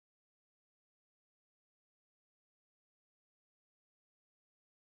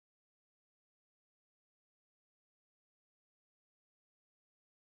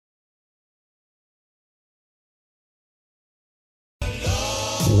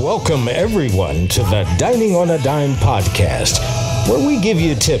Welcome, everyone, to the Dining on a Dime podcast, where we give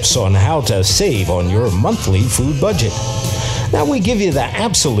you tips on how to save on your monthly food budget. Now, we give you the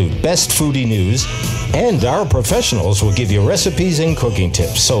absolute best foodie news, and our professionals will give you recipes and cooking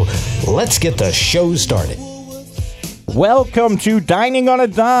tips. So let's get the show started. Welcome to Dining on a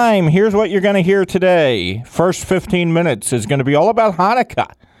Dime. Here's what you're going to hear today. First 15 minutes is going to be all about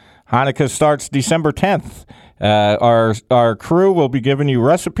Hanukkah. Hanukkah starts December 10th. Our crew will be giving you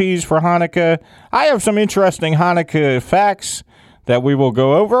recipes for Hanukkah. I have some interesting Hanukkah facts that we will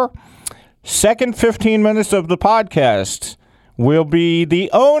go over. Second 15 minutes of the podcast will be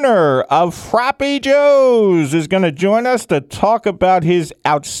the owner of Frappy Joe's is going to join us to talk about his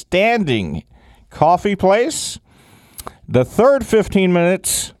outstanding coffee place. The third 15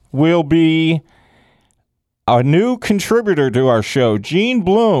 minutes will be a new contributor to our show, Gene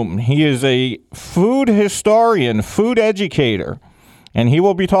Bloom. He is a food historian, food educator, and he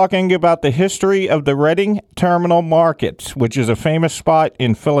will be talking about the history of the Reading Terminal Market, which is a famous spot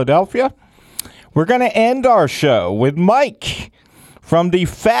in Philadelphia. We're going to end our show with Mike from the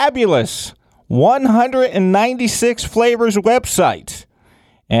fabulous 196 Flavors website.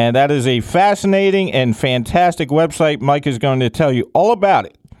 And that is a fascinating and fantastic website. Mike is going to tell you all about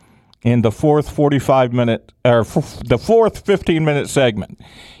it in the fourth 15-minute segment.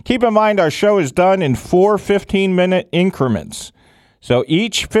 Keep in mind, our show is done in 4 15-minute increments. So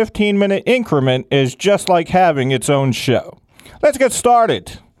each 15-minute increment is just like having its own show. Let's get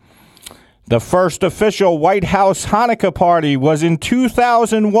started. The first official White House Hanukkah party was in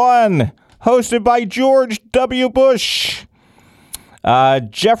 2001, hosted by George W. Bush.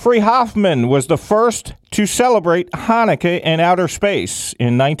 Jeffrey Hoffman was the first to celebrate Hanukkah in outer space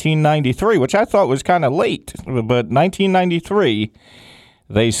in 1993, which I thought was kind of late. But 1993,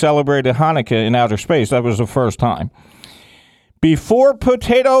 they celebrated Hanukkah in outer space. That was the first time. Before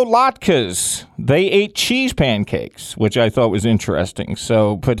potato latkes, they ate cheese pancakes, which I thought was interesting.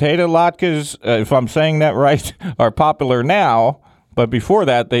 So potato latkes, if I'm saying that right, are popular now. But before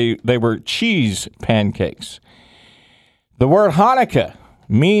that, they were cheese pancakes. The word Hanukkah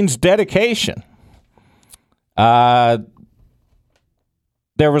means dedication. There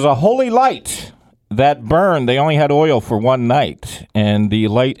was a holy light that burned. They only had oil for one night, and the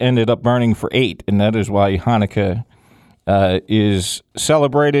light ended up burning for 8, and that is why Hanukkah is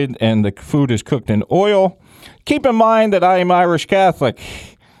celebrated and the food is cooked in oil. Keep in mind that I am Irish Catholic,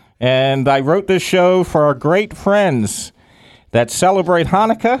 and I wrote this show for our great friends that celebrate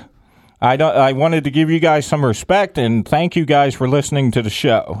Hanukkah. I wanted to give you guys some respect and thank you guys for listening to the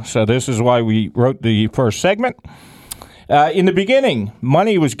show. So this is why we wrote the first segment. In the beginning,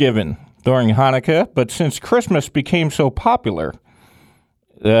 money was given during Hanukkah, but since Christmas became so popular,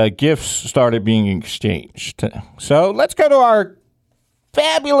 gifts started being exchanged. So let's go to our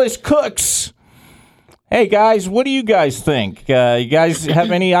fabulous cooks. Hey, guys, what do you guys think? You guys have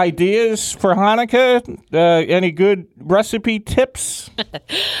any ideas for Hanukkah? Any good recipe tips?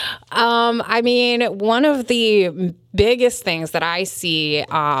 I mean, one of the biggest things that I see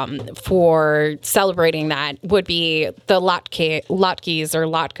for celebrating that would be the latkes or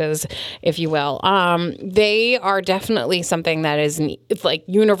latkes, if you will. They are definitely something that is like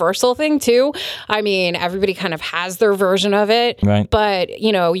universal thing too. I mean, everybody kind of has their version of it, right? But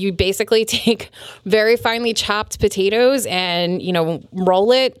you basically take very finely chopped potatoes and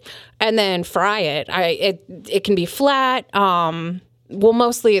roll it and then fry it. It can be flat. Well,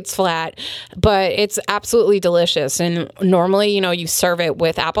 mostly it's flat, but it's absolutely delicious. And normally, you serve it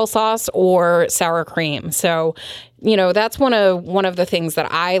with applesauce or sour cream. So, that's one of the things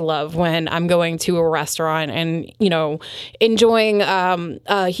that I love when I'm going to a restaurant and, enjoying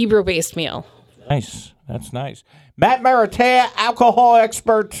a Hebrew-based meal. Nice. That's nice. Matt Maratea, alcohol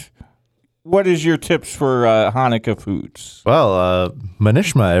expert. What is your tips for Hanukkah foods? Well,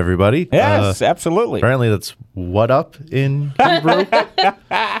 Manishma, everybody. Yes, absolutely. Apparently that's what up in Hebrew.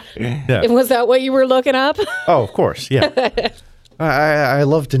 Yeah. Was that what you were looking up? Oh, of course, yeah. I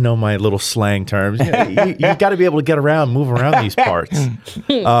love to know my little slang terms. You got to be able to get around, move around these parts.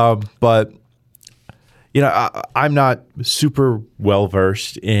 But, I'm not super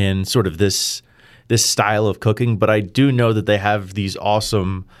well-versed in sort of this style of cooking, but I do know that they have these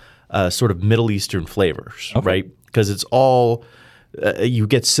awesome sort of Middle Eastern flavors, okay, right? Because it's all, you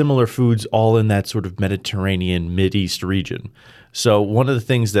get similar foods all in that sort of Mediterranean, Mideast region. So one of the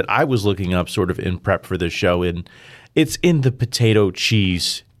things that I was looking up sort of in prep for this show, it's in the potato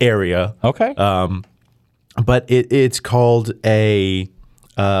cheese area. Okay. But it's called a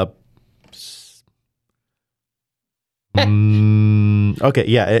okay,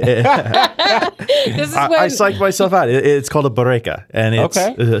 yeah. This is I psyched myself out. It's called a barreca, and it's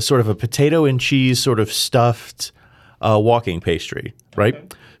Okay. sort of a potato and cheese sort of stuffed walking pastry,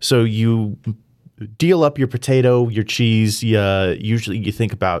 right? So you deal up your potato, your cheese. Usually you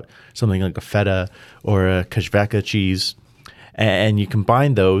think about something like a feta or a kajveka cheese, and you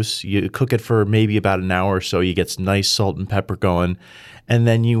combine those. You cook it for maybe about an hour or so. You get some nice salt and pepper going, and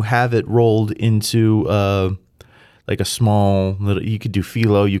then you have it rolled into like a small little. You could do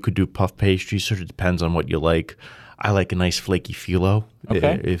phyllo, you could do puff pastry. Sort of depends on what you like. I like a nice flaky phyllo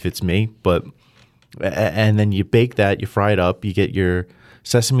if it's me, but and then you bake that. You fry it up. You get your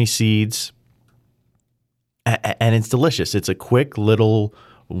sesame seeds. And it's delicious. It's a quick little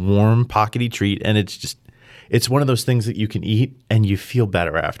warm pockety treat, and it's one of those things that you can eat and you feel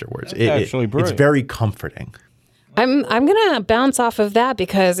better afterwards. That's actually It's brilliant. very comforting. I'm gonna bounce off of that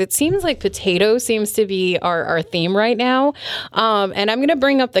because it seems like potato seems to be our theme right now, and I'm gonna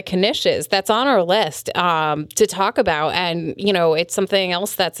bring up the knishes that's on our list to talk about, and it's something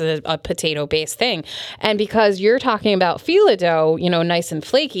else that's a potato based thing, and because you're talking about phyllo dough, nice and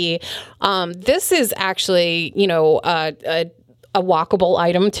flaky, this is actually a walkable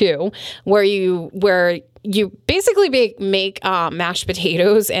item too, where you basically make mashed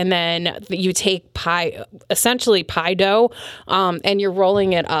potatoes, and then you take essentially pie dough, and you're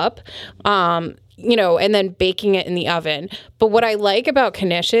rolling it up, and then baking it in the oven. But what I like about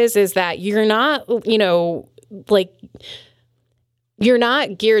knishes is that you're not, you're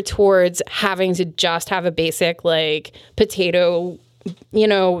not geared towards having to just have a basic potato.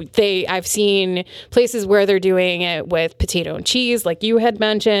 I've seen places where they're doing it with potato and cheese, like you had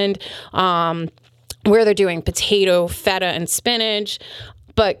mentioned, where they're doing potato, feta, and spinach,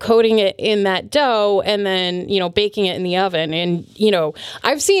 but coating it in that dough and then, baking it in the oven. And,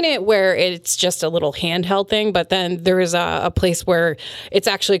 I've seen it where it's just a little handheld thing, but then there is a place where it's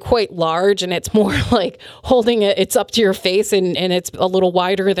actually quite large and it's more like holding it, it's up to your face and it's a little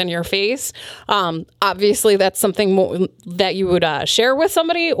wider than your face. Obviously, that's something more that you would share with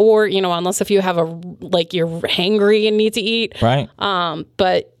somebody, or, unless if you have you're hangry and need to eat. Right.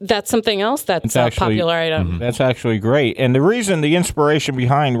 But that's something else that's a popular item. That's actually great. And the reason, the inspiration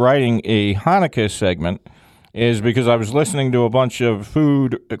behind writing a Hanukkah segment is because I was listening to a bunch of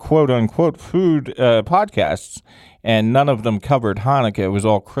food, quote unquote, food podcasts, and none of them covered Hanukkah. It was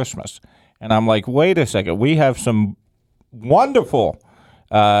all Christmas. And I'm like, wait a second, we have some wonderful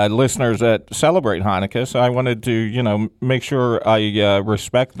listeners that celebrate Hanukkah, so I wanted to, make sure I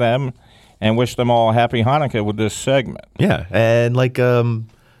respect them and wish them all a happy Hanukkah with this segment. Yeah, and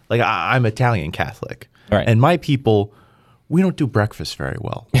I'm Italian Catholic, Right. and my people, we don't do breakfast very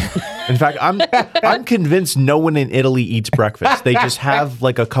well. In fact, I'm convinced no one in Italy eats breakfast. They just have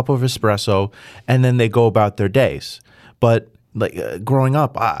like a cup of espresso and then they go about their days. But growing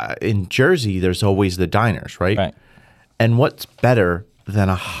up in Jersey, there's always the diners, right? Right. And what's better than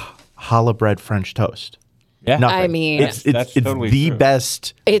a challah bread French toast? Yeah. Nothing. I mean, it's That's totally the true.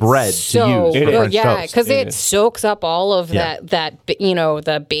 best It's bread so to use for good. French Yeah, toast. because It it is. soaks up all of Yeah. that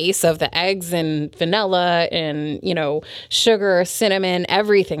the base of the eggs and vanilla and sugar, cinnamon,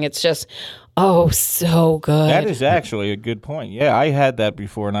 everything. It's just so good. That is actually a good point. Yeah, I had that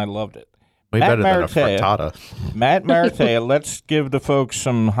before and I loved it. Way Matt better than a Maratea. frittata. Matt Maratea, let's give the folks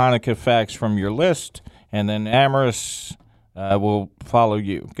some Hanukkah facts from your list, and then Amaris will follow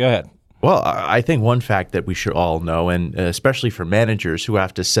you. Go ahead. Well, I think one fact that we should all know, and especially for managers who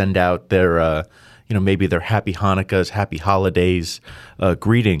have to send out their, maybe their happy Hanukkahs, happy holidays,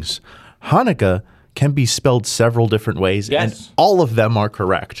 greetings. Hanukkah can be spelled several different ways, Yes. and all of them are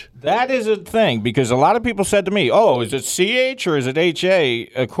correct. That is a thing, because a lot of people said to me, oh, is it CH or is it HA?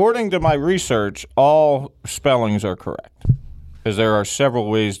 According to my research, all spellings are correct, because there are several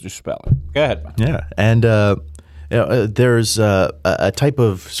ways to spell it. Go ahead. Yeah, and there's a type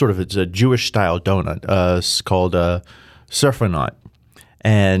of it's a Jewish-style donut. It's called surfanot,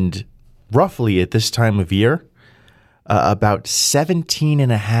 and roughly at this time of year, about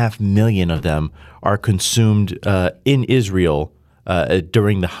 17.5 million of them are consumed in Israel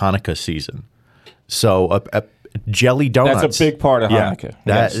during the Hanukkah season. So jelly donuts. That's a big part of Hanukkah.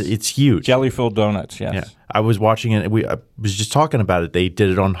 That, Yes. It's huge. Jelly-filled donuts, yes. Yeah, I was watching it. I was just talking about it. They did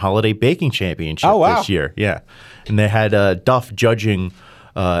it on Holiday Baking Championship this year. Yeah, and they had Duff judging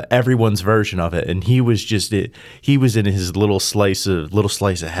everyone's version of it, and he was in his little slice of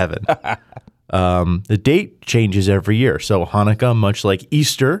heaven. The date changes every year, so Hanukkah, much like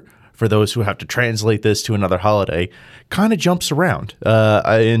Easter, for those who have to translate this to another holiday, kind of jumps around.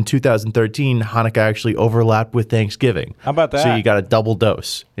 In 2013, Hanukkah actually overlapped with Thanksgiving. How about that? So you got a double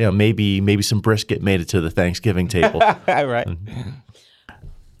dose. Maybe some brisket made it to the Thanksgiving table. Right.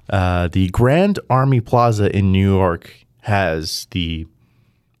 The Grand Army Plaza in New York has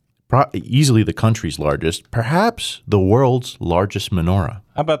easily the country's largest, perhaps the world's largest menorah.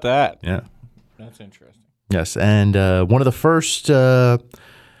 How about that? Yeah. That's interesting. Yes, and one of the first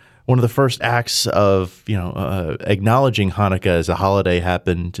acts of acknowledging Hanukkah as a holiday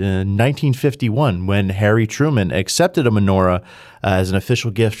happened in 1951 when Harry Truman accepted a menorah as an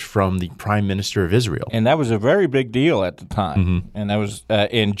official gift from the Prime Minister of Israel. And that was a very big deal at the time. And that was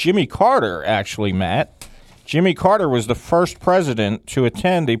and Jimmy Carter, actually, Matt. Jimmy Carter was the first president to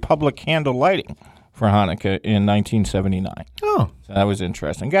attend a public candle lighting for Hanukkah in 1979. Oh, so that was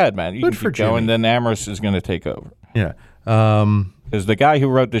interesting. Go ahead, man. You good can for keep going. Jimmy. Then Amherst is going to take over. Yeah. Because the guy who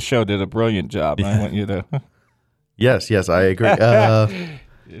wrote the show did a brilliant job. I want you to Yes, I agree.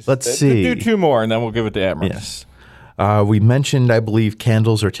 Let's see. Do two more, and then we'll give it to Amherst. Yes. We mentioned, I believe,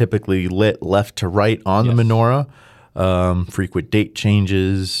 candles are typically lit left to right on the menorah. Frequent date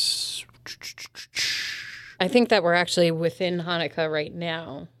changes. I think that we're actually within Hanukkah right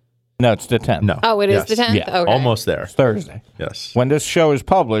now. No, it's the 10th. No. Oh, it is the 10th? Yeah, Okay. almost there. Thursday. Yes. When this show is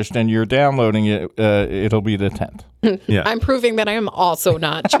published and you're downloading it, it'll be the 10th. Yeah. I'm proving that I am also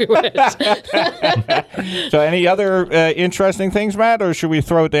not Jewish. So any other interesting things, Matt, or should we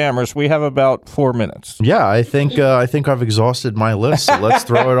throw it to Amherst? We have about 4 minutes. Yeah, I think I've exhausted my list, so let's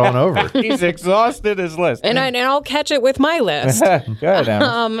throw it on over. He's exhausted his list. and I'll catch it with my list. Go ahead,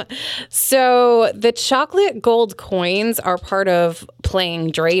 Amherst. So the chocolate gold coins are part of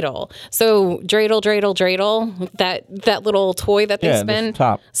playing dreidel. So dreidel, that little toy that they Yeah, the spin.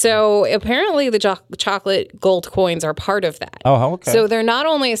 top. So apparently the chocolate gold coins are part of that. Oh, okay. So they're not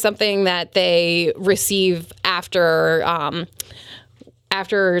only something that they receive after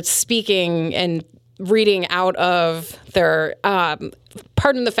speaking and reading out of their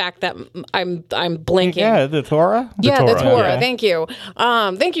pardon the fact that I'm blanking. Yeah, the Torah? The Torah. Okay. Thank you.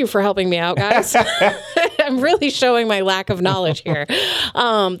 Thank you for helping me out, guys. I'm really showing my lack of knowledge here.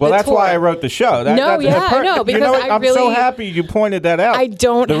 Well, that's why I wrote the show. No, because you know what? I I'm really- so happy you pointed that out. I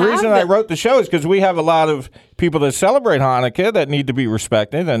don't The have reason I wrote the show is because we have a lot of people that celebrate Hanukkah that need to be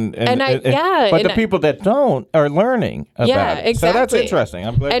respected, but the people that don't are learning about it. Exactly. So that's interesting.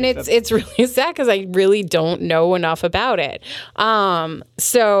 I'm glad. And you said that. it's really sad because I really don't know enough about it.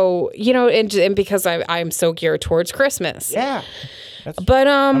 So and because I'm so geared towards Christmas. Yeah. But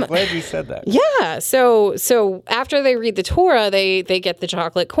I'm glad you said that. Yeah. So after they read the Torah, they get the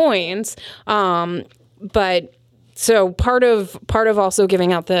chocolate coins. But so part of also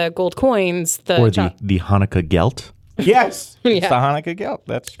giving out the gold coins, the Hanukkah gelt. Yes. It's Yeah. the Hanukkah gelt.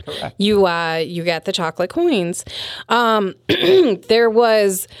 That's correct. you get the chocolate coins. There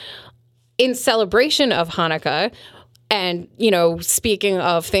was, in celebration of Hanukkah, and, speaking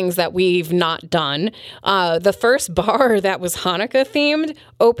of things that we've not done, the first bar that was Hanukkah themed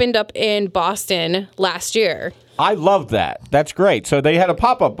opened up in Boston last year. I love that. That's great. So they had a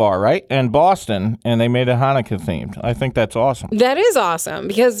pop-up bar, right, in Boston, and they made it Hanukkah themed. I think that's awesome. That is awesome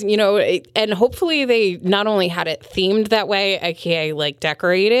because, and hopefully they not only had it themed that way, aka like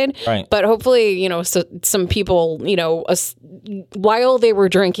decorated, Right. but hopefully, so some people, while they were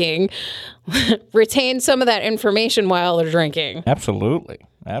drinking, retained some of that information while they're drinking. Absolutely.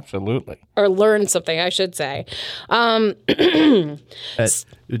 Or learned something, I should say.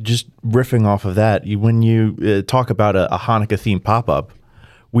 Just riffing off of that, when you talk about a Hanukkah themed pop-up,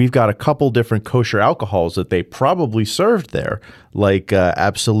 we've got a couple different kosher alcohols that they probably served there, like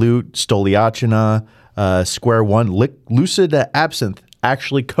Absolute, Stoliachina, Square One, Lucid Absinthe,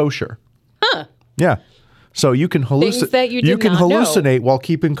 actually kosher. Huh. Yeah. So you can Things that you did can not know. hallucinate while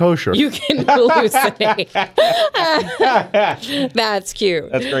keeping kosher. You can hallucinate. That's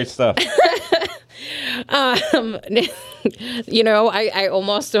cute. That's great stuff. I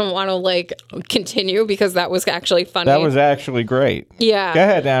almost don't want to continue because that was actually funny. That was actually great. Yeah. Go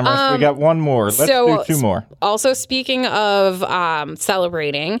ahead, Amherst. We got one more. Let's do two more. Also, speaking of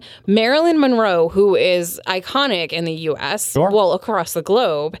celebrating, Marilyn Monroe, who is iconic in the U.S., well, across the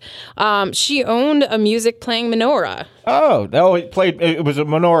globe, she owned a music playing menorah. Oh, it was a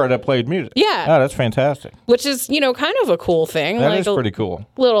menorah that played music. Yeah. Oh, that's fantastic. Which is, kind of a cool thing. That is pretty cool.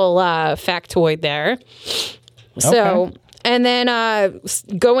 Little factoid there. So, Okay. and then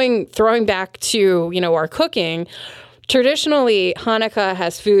throwing back to, our cooking, traditionally Hanukkah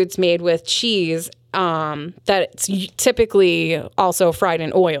has foods made with cheese that's typically also fried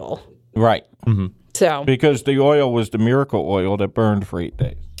in oil. Right. Mm-hmm. So, Because the oil was the miracle oil that burned for 8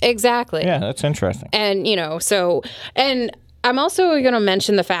 days. exactly. Yeah, that's interesting. And, and I'm also going to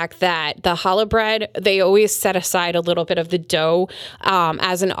mention the fact that the challah bread, they always set aside a little bit of the dough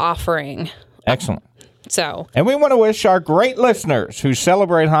as an offering. Excellent. So, and we want to wish our great listeners who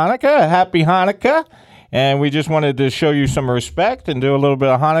celebrate Hanukkah a happy Hanukkah. And we just wanted to show you some respect and do a little bit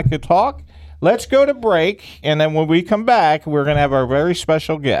of Hanukkah talk. Let's go to break, and then when we come back, we're going to have our very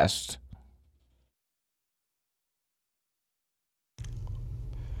special guest.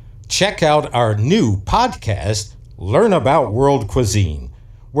 Check out our new podcast, Learn About World Cuisine,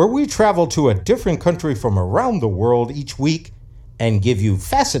 where we travel to a different country from around the world each week and give you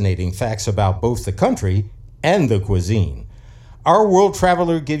fascinating facts about both the country and the cuisine. Our world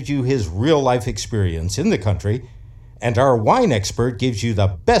traveler gives you his real-life experience in the country, and our wine expert gives you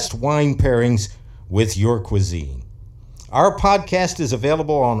the best wine pairings with your cuisine. Our podcast is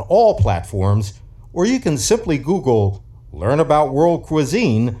available on all platforms, or you can simply Google Learn About World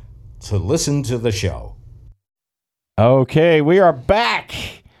Cuisine to listen to the show. Okay, we are back.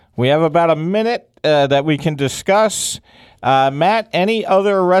 We have about a minute that we can discuss. Matt, any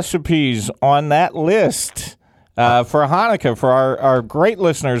other recipes on that list for Hanukkah, for our great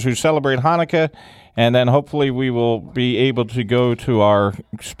listeners who celebrate Hanukkah? And then hopefully we will be able to go to our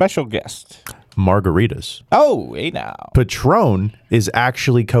special guest. Margaritas. Oh, hey now. Patron is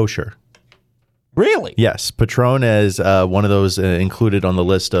actually kosher. Really? Yes, Patron is one of those included on the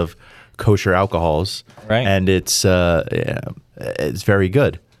list of kosher alcohols, right? And it's very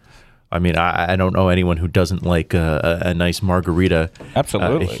good. I mean, I don't know anyone who doesn't like a nice margarita.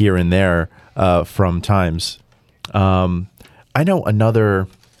 Absolutely. Here and there from times. I know another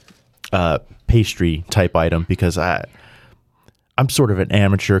pastry type item because I'm sort of an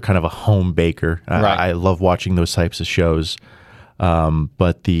amateur, kind of a home baker. Right. I love watching those types of shows.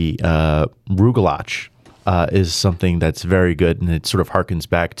 But the rugelach is something that's very good, and it sort of harkens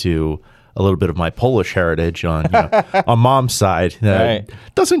back to a little bit of my Polish heritage on on mom's side. Right.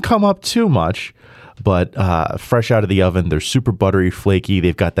 Doesn't come up too much, but fresh out of the oven, they're super buttery, flaky.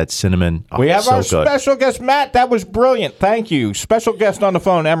 They've got that cinnamon. We have so our good. special guest, Matt. That was brilliant. Thank you. Special guest on the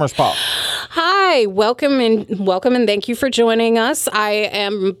phone, Emrys Paul. hi, welcome and thank you for joining us. I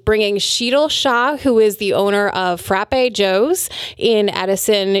am bringing Sheetal Shah, who is the owner of Frappe Joe's in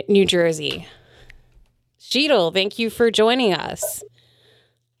Edison, New Jersey. Sheetal, thank you for joining us.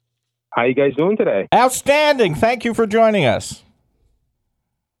 How you guys doing today? Outstanding. Thank you for joining us.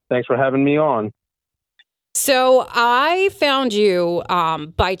 Thanks for having me on. So I found you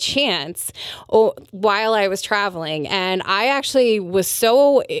by chance while I was traveling, and I actually was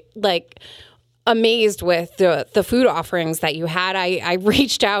so amazed with the food offerings that you had. I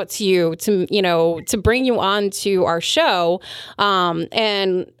reached out to you to bring you on to our show,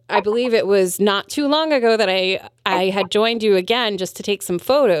 and I believe it was not too long ago that I had joined you again just to take some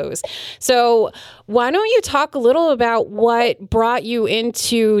photos. So why don't you talk a little about what brought you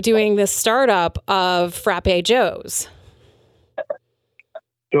into doing this startup of Frappe Joe's?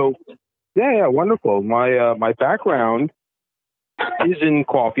 So, yeah, wonderful. My background is in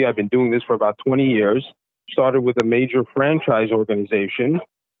coffee. I've been doing this for about 20 years. Started with a major franchise organization,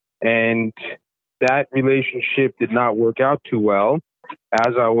 and that relationship did not work out too well.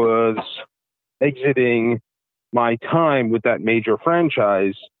 As I was exiting my time with that major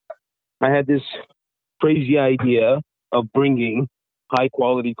franchise, I had this crazy idea of bringing high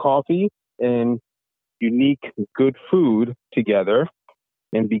quality coffee and unique good food together,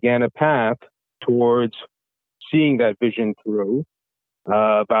 and began a path towards seeing that vision through.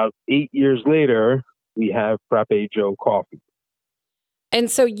 About 8 years later, we have Frappe Joe Coffee. And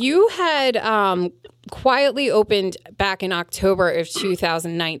so you had quietly opened back in October of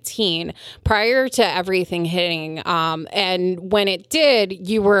 2019, prior to everything hitting. And when it did,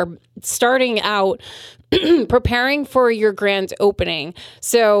 you were starting out preparing for your grand opening.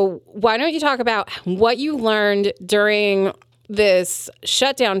 So why don't you talk about what you learned during this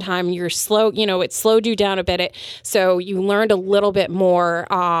shutdown time? You're slow, it slowed you down a bit. So you learned a little bit more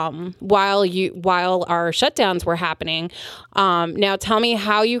while our shutdowns were happening. Now tell me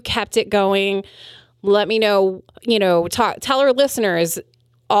how you kept it going. Let me know, tell our listeners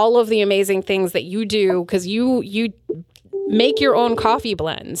all of the amazing things that you do, because you make your own coffee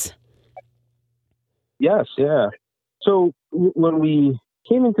blends. Yes, yeah. So when we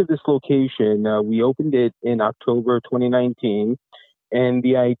came into this location, we opened it in October 2019, and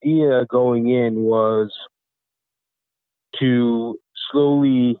the idea going in was to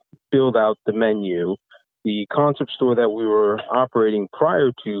slowly build out the menu. The concept store that we were operating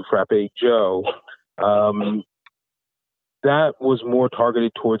prior to Frappe Joe, that was more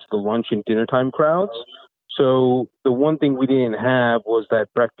targeted towards the lunch and dinner time crowds. So the one thing we didn't have was that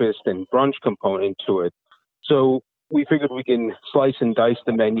breakfast and brunch component to it. So we figured we can slice and dice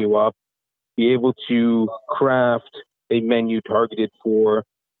the menu up, be able to craft a menu targeted for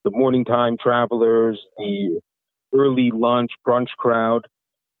the morning time travelers, the early lunch brunch crowd.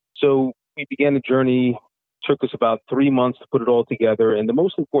 So we began a journey. Took us about 3 months to put it all together. And the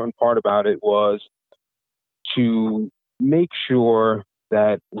most important part about it was to make sure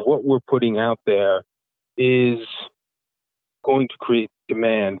that what we're putting out there is going to create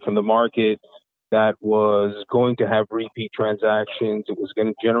demand from the market, that was going to have repeat transactions. It was going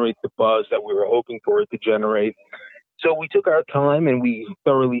to generate the buzz that we were hoping for it to generate. So we took our time and we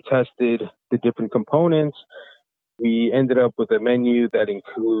thoroughly tested the different components. We ended up with a menu that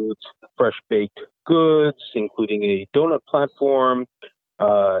includes fresh baked goods, including a donut platform,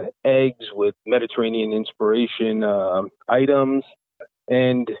 eggs with Mediterranean inspiration items,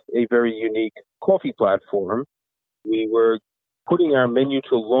 and a very unique coffee platform. We were putting our menu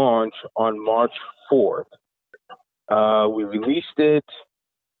to launch on March 4th. We released it.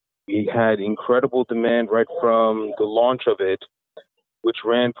 We had incredible demand right from the launch of it, which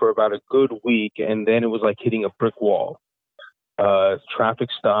ran for about a good week, and then it was like hitting a brick wall. Traffic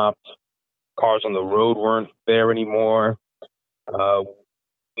stopped. Cars on the road weren't there anymore.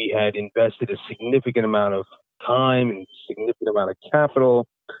 We had invested a significant amount of time and significant amount of capital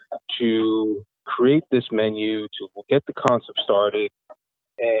to create this menu, to get the concept started,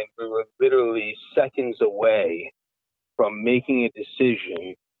 and we were literally seconds away from making a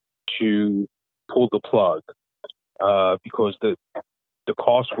decision to pull the plug because the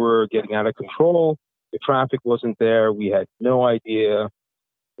costs were getting out of control. The traffic wasn't there. We had no idea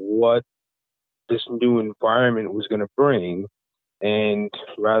what this new environment was going to bring. And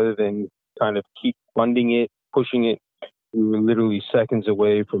rather than kind of keep funding it, pushing it, we were literally seconds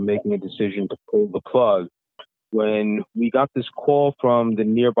away from making a decision to pull the plug when we got this call from the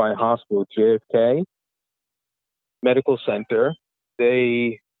nearby hospital, JFK Medical Center.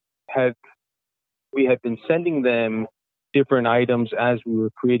 We had been sending them different items as we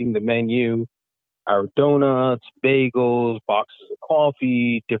were creating the menu, our donuts, bagels, boxes of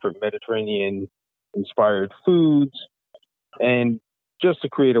coffee, different Mediterranean-inspired foods. And just to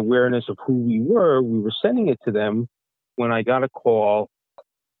create awareness of who we were sending it to them when I got a call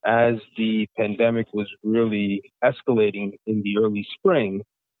as the pandemic was really escalating in the early spring.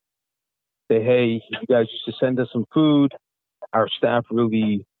 Say, hey, you guys used to send us some food. Our staff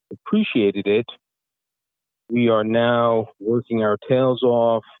really appreciated it. We are now working our tails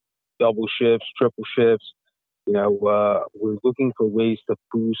off, double shifts, triple shifts. We're looking for ways to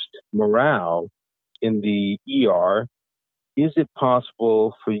boost morale in the ER. Is it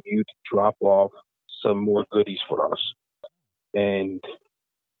possible for you to drop off some more goodies for us? And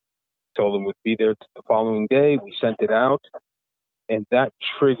told them we'd be there the following day. We sent it out, and that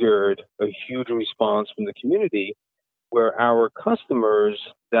triggered a huge response from the community where our customers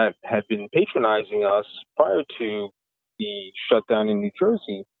that had been patronizing us prior to the shutdown in New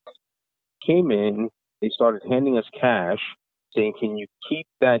Jersey came in. They started handing us cash saying, can you keep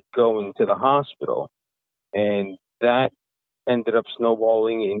that going to the hospital? And that ended up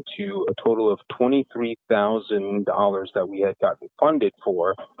snowballing into a total of $23,000 that we had gotten funded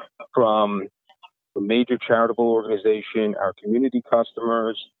for from a major charitable organization, our community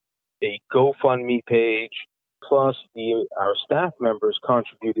customers, a GoFundMe page, plus our staff members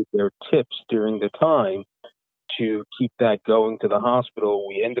contributed their tips during the time to keep that going to the hospital.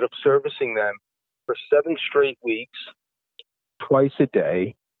 We ended up servicing them for 7 straight weeks, twice a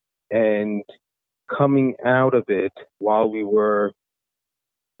day, and coming out of it while we were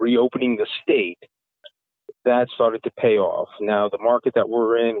reopening the state, that started to pay off. Now, the market that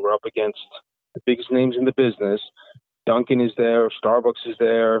we're in, we're up against the biggest names in the business. Dunkin' is there, Starbucks is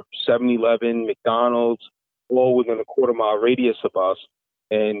there, 7-Eleven, McDonald's, all within a quarter-mile radius of us.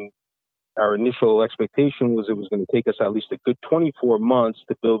 And our initial expectation was it was going to take us at least a good 24 months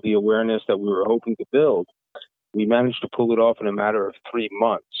to build the awareness that we were hoping to build. We managed to pull it off in a matter of 3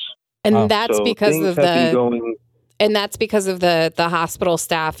 months. And that's So because things of have been going. And that's because of the hospital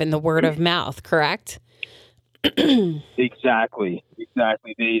staff and the word of mouth, correct? Exactly. That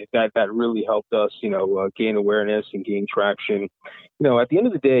really helped us, gain awareness and gain traction. At the end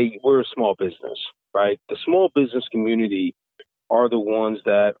of the day, we're a small business, right? The small business community are the ones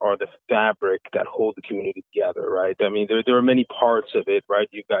that are the fabric that hold the community together, right? I mean, there are many parts of it, right?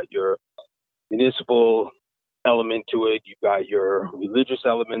 You've got your municipal element to it, you've got your religious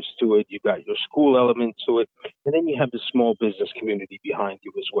elements to it, you've got your school element to it, and then you have the small business community behind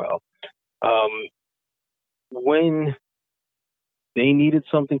you as well. When they needed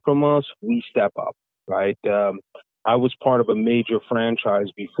something from us, we step up, right? I was part of a major franchise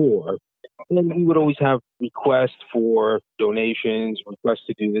before, and we would always have requests for donations, requests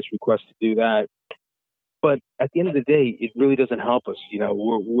to do this, requests to do that. But at the end of the day, it really doesn't help us. You know,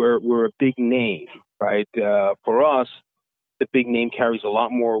 we're a big name, right? For us, the big name carries a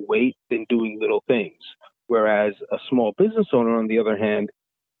lot more weight than doing little things. Whereas a small business owner, on the other hand,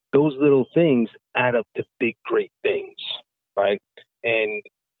 those little things add up to big, great things, right? And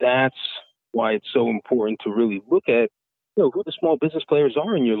that's why it's so important to really look at, who the small business players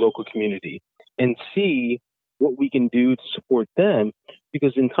are in your local community and see what we can do to support them,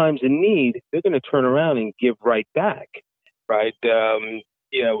 because in times of need, they're going to turn around and give right back, right? They've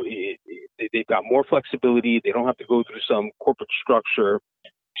got more flexibility. They don't have to go through some corporate structure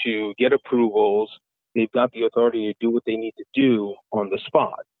to get approvals. They've got the authority to do what they need to do on the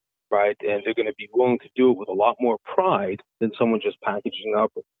spot, right? And they're going to be willing to do it with a lot more pride than someone just packaging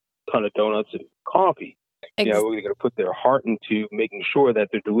up a ton of donuts and coffee. We're going to put their heart into making sure that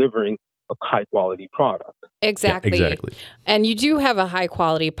they're delivering a high quality product. Exactly. Yeah, exactly. And you do have a high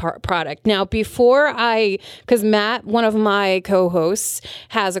quality product. Now, because Matt, one of my co-hosts,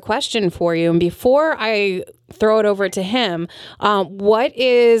 has a question for you. And before I throw it over to him, what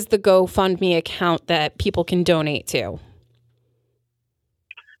is the GoFundMe account that people can donate to?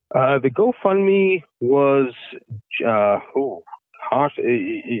 The GoFundMe was,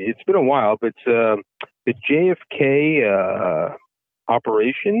 it's been a while, but the JFK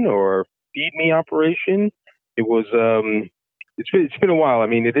operation, or Feed Me operation. It was, it's been a while. I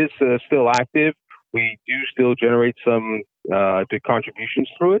mean, it is still active. We do still generate some contributions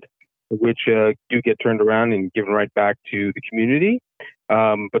through it, which do get turned around and given right back to the community.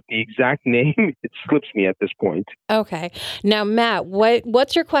 But the exact name, it slips me at this point. Okay. Now, Matt,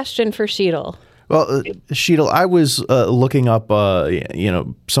 what's your question for Sheetal? Well, Sheetal, I was looking up,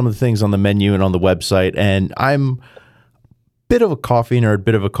 some of the things on the menu and on the website, and I'm a bit of a coffee nerd, a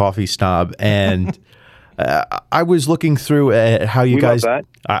bit of a coffee snob, and I was looking through at how you guys.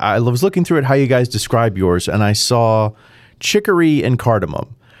 I was looking through at how you guys describe yours, and I saw chicory and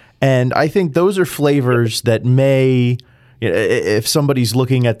cardamom, and I think those are flavors that may. If somebody's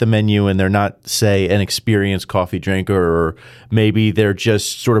looking at the menu and they're not, say, an experienced coffee drinker, or maybe they're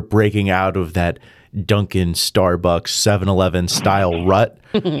just sort of breaking out of that Dunkin', Starbucks, 7-Eleven style rut,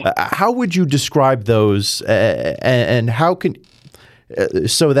 how would you describe those, and how can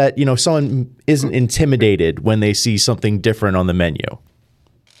so that someone isn't intimidated when they see something different on the menu?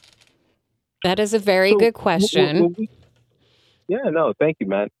 That is a very good question. Thank you,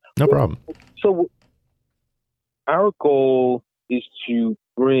 man. No problem. So our goal is to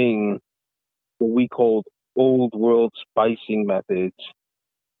bring what we call old world spicing methods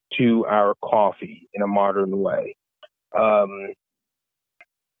to our coffee in a modern way.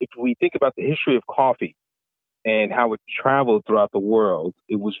 If we think about the history of coffee and how it traveled throughout the world,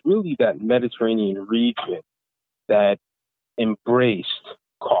 it was really that Mediterranean region that embraced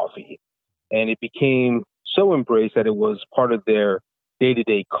coffee. And it became so embraced that it was part of their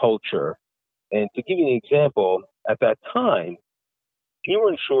day-to-day culture. And to give you an example, at that time, you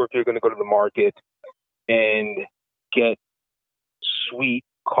weren't sure if you're going to go to the market and get sweet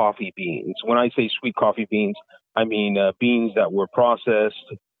coffee beans. When I say sweet coffee beans, I mean beans that were processed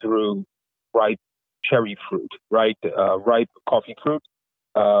through ripe cherry fruit, ripe coffee fruit,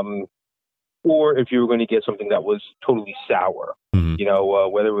 or if you were going to get something that was totally sour,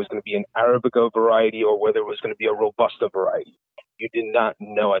 whether it was going to be an Arabica variety or whether it was going to be a Robusta variety. You did not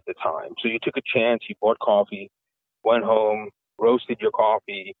know at the time. So you took a chance, you bought coffee, went home, roasted your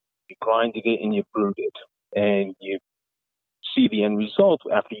coffee, you grinded it, and you brewed it. And you see the end result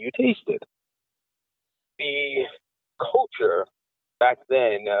after you taste it. The culture back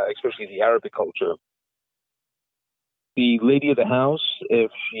then, especially the Arabic culture, the lady of the house,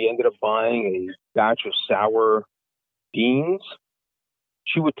 if she ended up buying a batch of sour beans,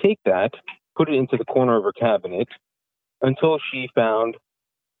 she would take that, put it into the corner of her cabinet until she found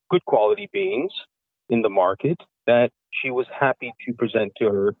good quality beans in the market that she was happy to present to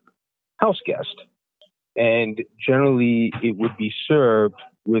her house guest. And generally, it would be served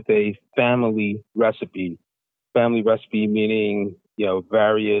with a family recipe. Family recipe meaning,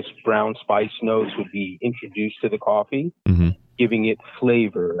 various brown spice notes would be introduced to the coffee, giving it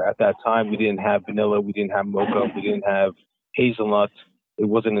flavor. At that time, we didn't have vanilla, we didn't have mocha, we didn't have hazelnut. It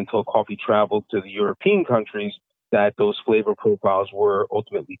wasn't until coffee traveled to the European countries that those flavor profiles were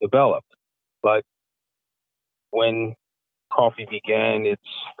ultimately developed. But when coffee began its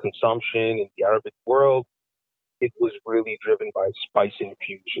consumption in the Arabic world, it was really driven by spice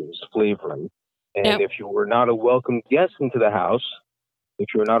infusions, flavoring. And if you were not a welcome guest into the house,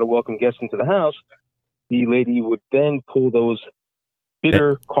 the lady would then pull those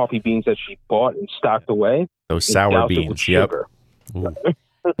bitter coffee beans that she bought and stocked away. Those sour beans, yep.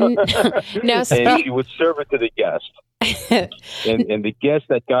 Now, and she would serve it to the guest. and the guest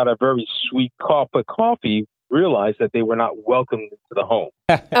that got a very sweet cup of coffee realized that they were not welcomed into the home.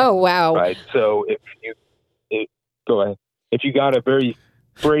 Oh, wow. Right. So go ahead. If you got a very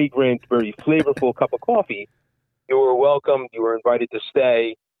fragrant, very flavorful cup of coffee, you were welcomed. You were invited to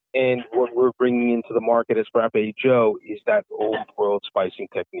stay. And what we're bringing into the market as Frappe Joe is that old world spicing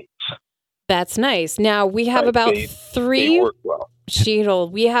techniques. That's nice. Now we have about they work well.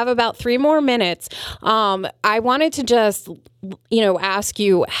 Sheetal, we have about 3 more minutes. I wanted to just, ask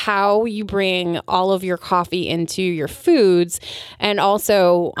you how you bring all of your coffee into your foods. And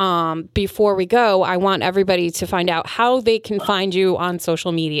also, before we go, I want everybody to find out how they can find you on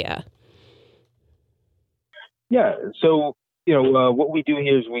social media. Yeah. So, what we do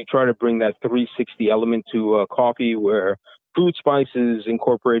here is we try to bring that 360 element to coffee, where food spices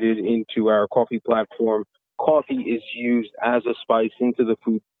incorporated into our coffee platform. Coffee is used as a spice into the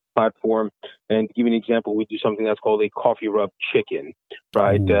food platform. And to give you an example, we do something that's called a coffee rub chicken,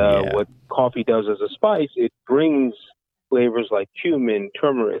 right? What coffee does as a spice, it brings flavors like cumin,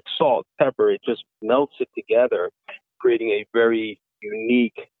 turmeric, salt, pepper. It just melts it together, creating a very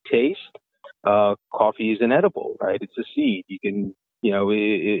unique taste. Coffee is an edible, right? It's a seed. You can,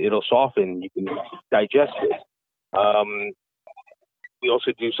 it'll soften. You can digest it. We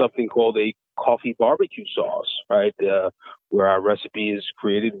also do something called a coffee barbecue sauce, right? Where our recipe is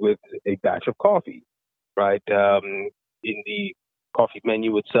created with a batch of coffee, right? In the coffee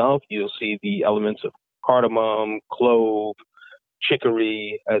menu itself, you'll see the elements of cardamom, clove,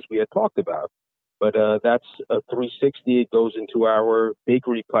 chicory, as we had talked about. But that's a 360. It goes into our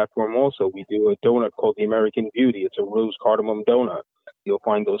bakery platform also. We do a donut called the American Beauty. It's a rose cardamom donut. You'll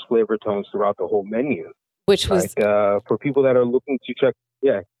find those flavor tones throughout the whole menu. Which was for people that are looking to check.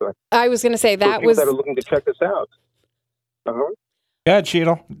 Yeah, go ahead. I was going to say that that are looking to check this out. Yeah,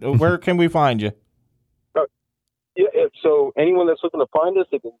 Cheetle, where can we find you? So anyone that's looking to find us,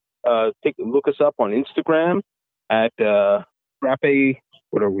 they can look us up on Instagram at Frappe.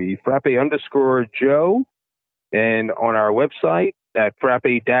 What are we? Frappe_Joe, and on our website at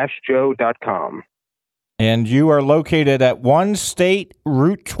frappe-joe.com. And you are located at 1 State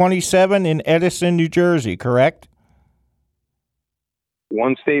Route 27 in Edison, New Jersey, correct?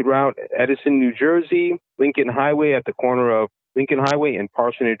 1 State Route, Edison, New Jersey, Lincoln Highway at the corner of Lincoln Highway and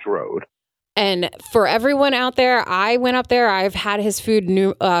Parsonage Road. And for everyone out there, I went up there. I've had his food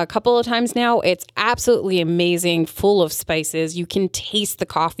a couple of times now. It's absolutely amazing, full of spices. You can taste the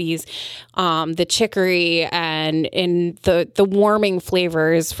coffees, the chicory, and in the warming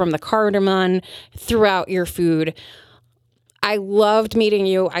flavors from the cardamom throughout your food. I loved meeting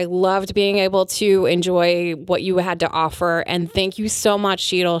you. I loved being able to enjoy what you had to offer. And thank you so much,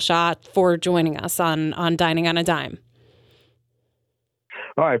 Sheetal Shah, for joining us on Dining on a Dime.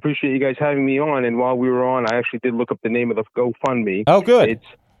 Oh, I appreciate you guys having me on. And while we were on, I actually did look up the name of the GoFundMe. Oh, good. It's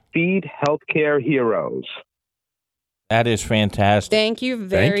Feed Healthcare Heroes. That is fantastic. Thank you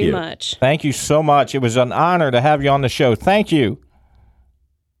very much. Thank you so much. It was an honor to have you on the show. Thank you.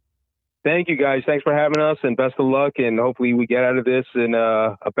 Thank you, guys. Thanks for having us, and best of luck. And hopefully we get out of this in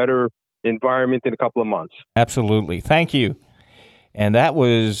a better environment in a couple of months. Absolutely. Thank you. And that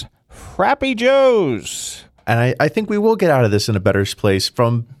was Frappe Joe's. And I think we will get out of this in a better place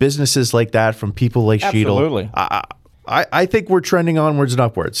from businesses like that, from people like Sheetal. Absolutely. I think we're trending onwards and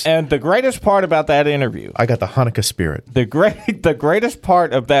upwards. And the greatest part about that interview, I got the Hanukkah spirit. The greatest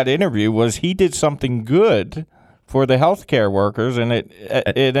part of that interview was he did something good for the healthcare workers, and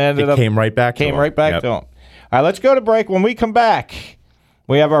it ended up came right back to him. Yep. To him. All right, let's go to break. When we come back,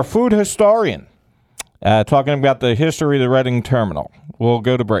 we have our food historian talking about the history of the Reading Terminal. We'll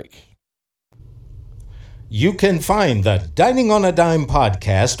go to break. You can find the Dining on a Dime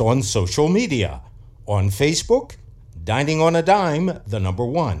podcast on social media. On Facebook, Dining on a Dime,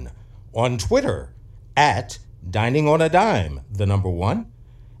 1. On Twitter, at Dining on a Dime, 1.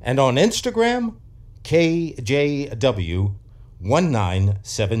 And on Instagram,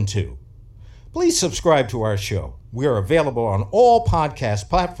 KJW1972. Please subscribe to our show. We are available on all podcast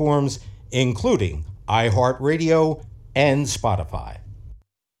platforms, including iHeartRadio and Spotify.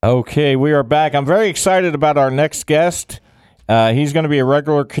 Okay, we are back. I'm very excited about our next guest. He's going to be a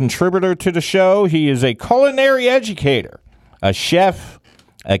regular contributor to the show. He is a culinary educator, a chef,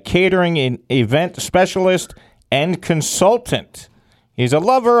 a catering and event specialist, and consultant. He's a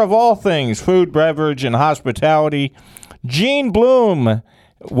lover of all things food, beverage, and hospitality. Gene Bloom,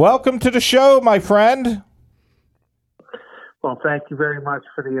 welcome to the show, my friend. Well, thank you very much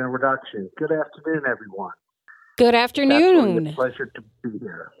for the introduction. Good afternoon, everyone. Good afternoon. It's a pleasure to be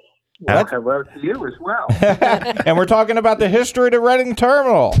here. Well, hello to you as well. And we're talking about the history of the Reading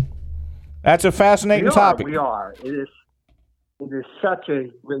Terminal. That's a fascinating topic. We are. It is such a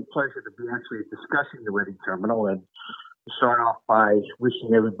great pleasure to be actually discussing the Reading Terminal, and to start off by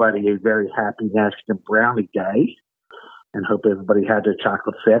wishing everybody a very happy National Brownie Day, and hope everybody had their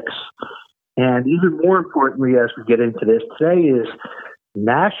chocolate fix. And even more importantly, as we get into this, today is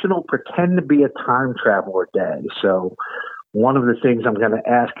National Pretend to be a Time Traveler Day. So one of the things I'm going to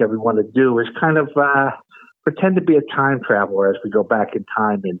ask everyone to do is kind of pretend to be a time traveler as we go back in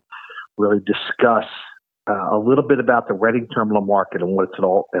time and really discuss a little bit about the Reading Terminal Market and what it's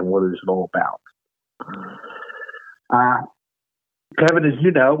all about. Kevin, as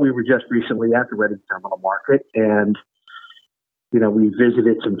you know, we were just recently at the Reading Terminal Market, and we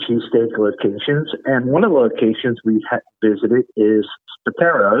visited some cheesesteak locations, and one of the locations we visited is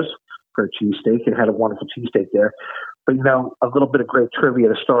Spatero's for a cheesesteak, and had a wonderful cheesesteak there. But a little bit of great trivia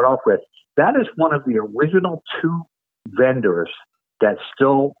to start off with. That is one of the original two vendors that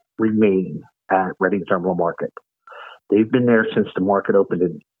still remain at Reading Terminal Market. They've been there since the market opened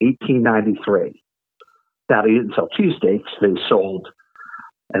in 1893. Now, they didn't sell cheesesteaks. They sold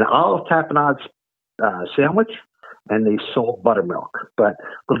an olive tapenade sandwich, and they sold buttermilk. But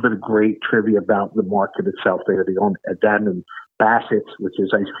a little bit of great trivia about the market itself. They are the only, that and Bassett's, which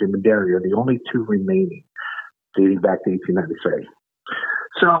is ice cream and dairy, are the only two remaining, dating back to 1893.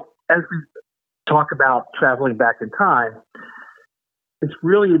 So as we talk about traveling back in time, it's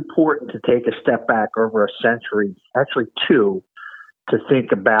really important to take a step back over a century, actually two, to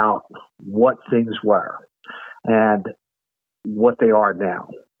think about what things were and what they are now.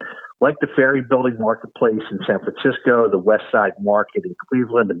 Like the Ferry Building Marketplace in San Francisco, the West Side Market in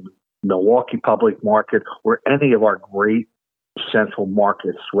Cleveland, the Milwaukee Public Market, or any of our great central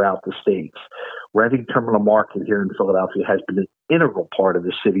markets throughout the states, Reading Terminal Market here in Philadelphia has been an integral part of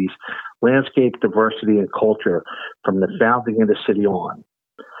the city's landscape, diversity, and culture from the founding of the city on.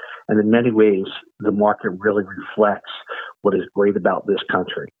 And in many ways, the market really reflects what is great about this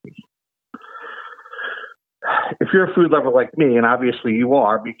country. If you're a food lover like me, and obviously you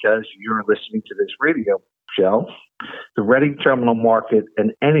are because you're listening to this radio show, the Reading Terminal Market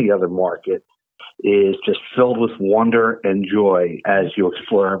and any other market is just filled with wonder and joy as you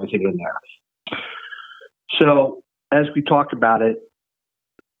explore everything in there. So as we talk about it,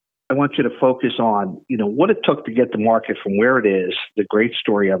 I want you to focus on, what it took to get the market from where it is, the great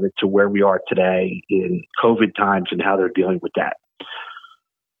story of it, to where we are today in COVID times and how they're dealing with that.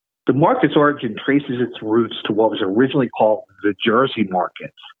 The market's origin traces its roots to what was originally called the Jersey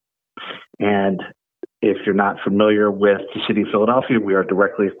Market. And if you're not familiar with the city of Philadelphia, we are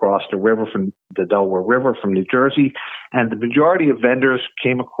directly across the river from the Delaware River from New Jersey. And the majority of vendors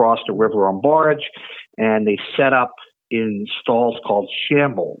came across the river on barge, and they set up in stalls called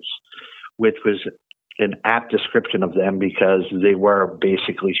shambles, which was an apt description of them because they were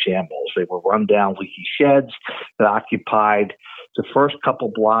basically shambles. They were run-down, leaky sheds that occupied the first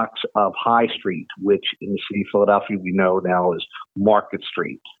couple blocks of High Street, which in the city of Philadelphia we know now is Market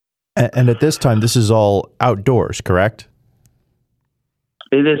Street. And at this time, this is all outdoors, correct?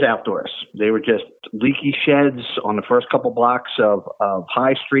 It is outdoors. They were just leaky sheds on the first couple blocks of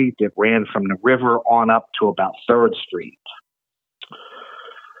High Street that ran from the river on up to about 3rd Street.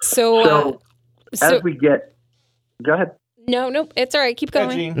 So as we get... Go ahead. No, it's all right. Keep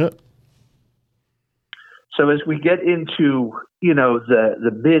going. Yeah. So as we get into,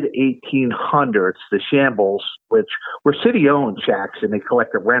 the mid-1800s, the shambles, which were city-owned shacks and they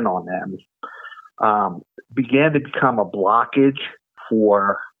collected rent on them, began to become a blockage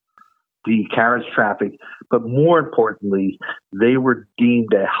for the carriage traffic. But more importantly, they were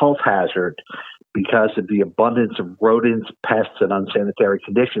deemed a health hazard because of the abundance of rodents, pests, and unsanitary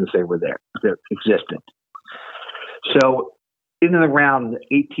conditions that existed. So in and around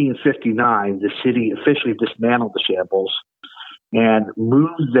 1859, the city officially dismantled the shambles and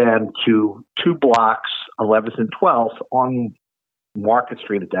moved them to 2 blocks, 11th and 12th, on Market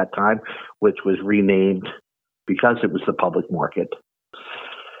Street at that time, which was renamed because it was the public market.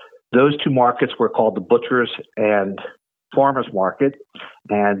 Those 2 markets were called the Butchers and Farmers Market,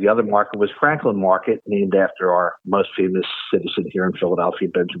 and the other market was Franklin Market, named after our most famous citizen here in Philadelphia,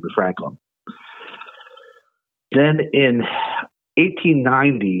 Benjamin Franklin. Then in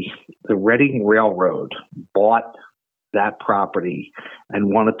 1890, the Reading Railroad bought that property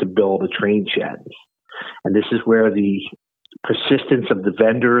and wanted to build a train shed. And this is where the persistence of the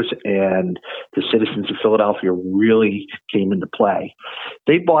vendors and the citizens of Philadelphia really came into play.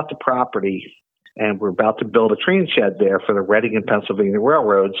 They bought the property and were about to build a train shed there for the Reading and Pennsylvania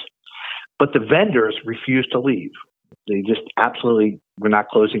railroads, but the vendors refused to leave. They just absolutely were not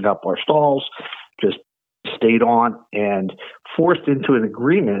closing up our stalls, just stayed on and forced into an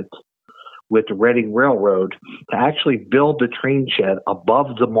agreement with the Reading Railroad to actually build the train shed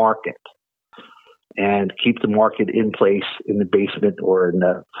above the market and keep the market in place in the basement or in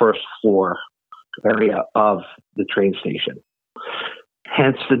the first floor area of the train station.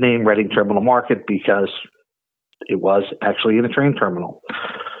 Hence the name Reading Terminal Market, because it was actually in a train terminal.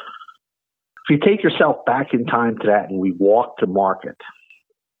 If you take yourself back in time to that and we walk to market,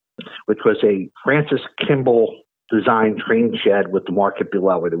 which was a Francis Kimball designed train shed with the market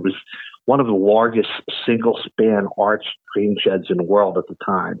below it. It was one of the largest single-span arch train sheds in the world at the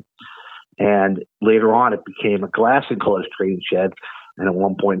time. And later on, it became a glass-enclosed train shed, and at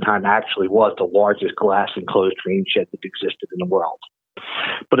one point in time actually was the largest glass-enclosed train shed that existed in the world.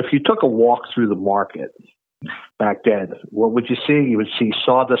 But if you took a walk through the market back then, what would you see? You would see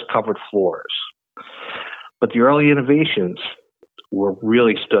sawdust-covered floors. But the early innovations were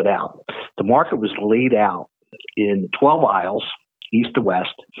really stood out. The market was laid out in 12 aisles, east to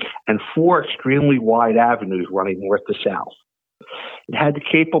west, and 4 extremely wide avenues running north to south. It had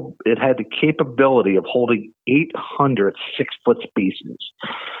the capability of holding 800 6-foot spaces,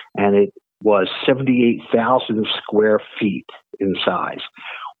 and it was 78,000 square feet in size,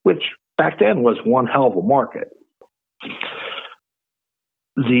 which back then was one hell of a market.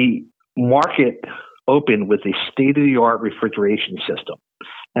 The market opened with a state-of-the-art refrigeration system.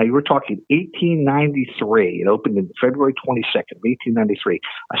 Now, you were talking 1893. It opened on February 22nd, 1893,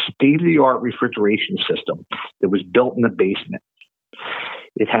 a state-of-the-art refrigeration system that was built in the basement.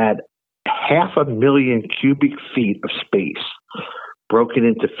 It had 500,000 cubic feet of space, broken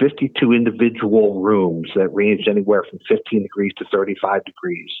into 52 individual rooms that ranged anywhere from 15 degrees to 35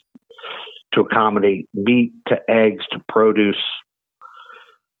 degrees to accommodate meat to eggs to produce.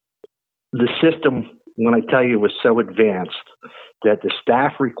 The system, when I tell you, was so advanced that the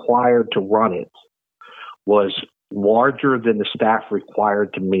staff required to run it was larger than the staff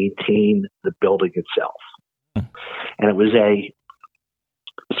required to maintain the building itself. And it was a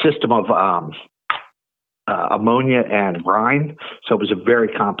system of ammonia and brine, so it was a very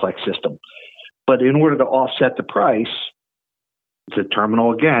complex system. But in order to offset the price, the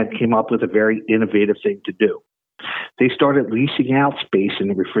terminal, again, came up with a very innovative thing to do. They started leasing out space in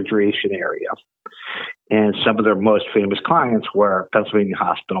the refrigeration area. And some of their most famous clients were Pennsylvania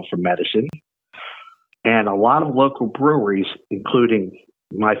Hospital for Medicine and a lot of local breweries, including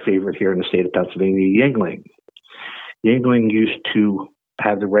my favorite here in the state of Pennsylvania, Yuengling. Yuengling used to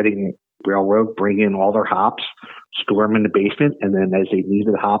have the Reading Railroad bring in all their hops, store them in the basement, and then as they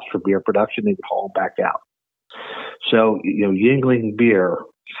needed hops for beer production, they would haul them back out. So, Yuengling Beer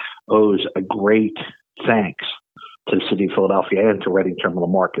owes a great thanks to the city of Philadelphia and to Reading Terminal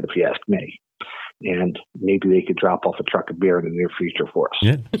Market, if you ask me. And maybe they could drop off a truck of beer in the near future for us.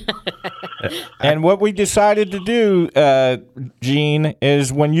 Yeah. And what we decided to do, Gene,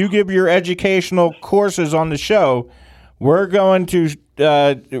 is when you give your educational courses on the show, we're going to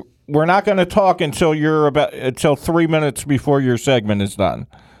we're not going to talk until 3 minutes before your segment is done.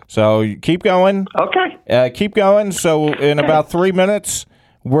 So keep going. Okay. Keep going. So in about 3 minutes,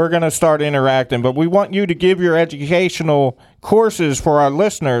 we're going to start interacting. But we want you to give your educational courses for our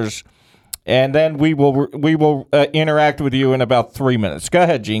listeners, and then we will interact with you in about 3 minutes. Go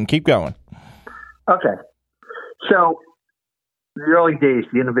ahead, Gene. Keep going. Okay. So the early days,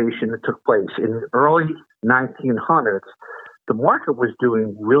 the innovation that took place in the early 1900s, the market was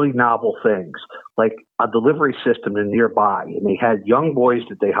doing really novel things, like a delivery system in nearby. And they had young boys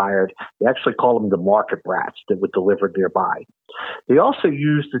that they hired. They actually called them the market brats that would deliver nearby. They also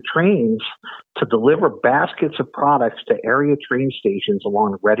used the trains to deliver baskets of products to area train stations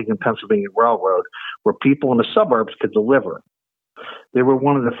along the Reading and Pennsylvania Railroad where people in the suburbs could deliver. They were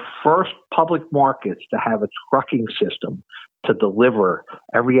one of the first public markets to have a trucking system to deliver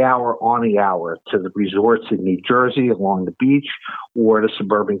every hour on the hour to the resorts in New Jersey, along the beach, or the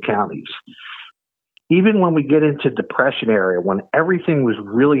suburban counties. Even when we get into Depression area, when everything was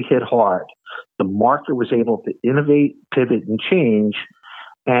really hit hard, the market was able to innovate, pivot, and change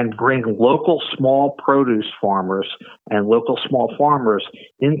and bring local small produce farmers and local small farmers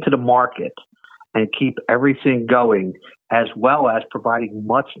into the market and keep everything going, as well as providing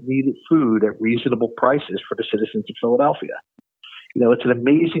much needed food at reasonable prices for the citizens of Philadelphia. It's an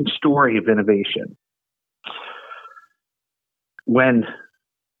amazing story of innovation. When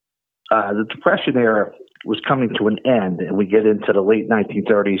the Depression era was coming to an end and we get into the late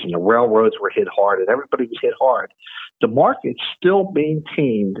 1930s and the railroads were hit hard and everybody was hit hard, the market still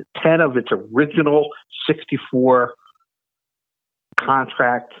maintained 10 of its original 64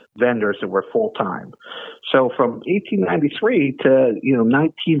 contract vendors that were full-time. So from 1893 to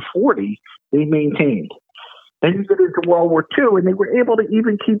 1940, they maintained. Then you get into World War II, and they were able to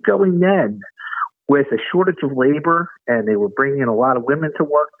even keep going then with a shortage of labor, and they were bringing in a lot of women to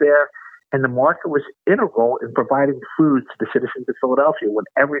work there. And the market was integral in providing food to the citizens of Philadelphia when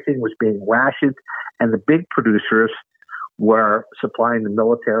everything was being rationed, and the big producers were supplying the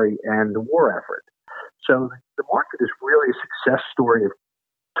military and the war effort. So the market is really a success story of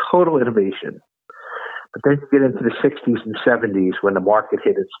total innovation. But then you get into the 60s and 70s when the market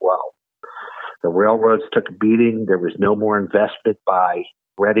hit its low. The railroads took a beating. There was no more investment by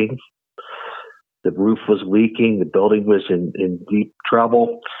Reading. The roof was leaking. The building was in deep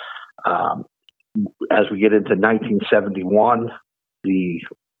trouble. As we get into 1971, the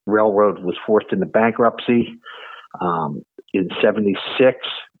railroad was forced into bankruptcy. In 76,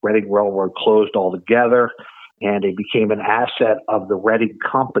 Reading Railroad closed altogether, and it became an asset of the Reading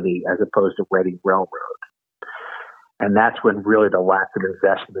Company as opposed to Reading Railroad. And that's when really the lack of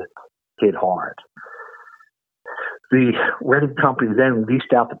investment hit hard. The Reading Company then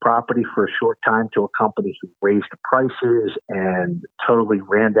leased out the property for a short time to a company who raised the prices and totally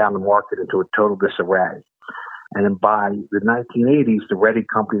ran down the market into a total disarray. And then by the 1980s, the Reading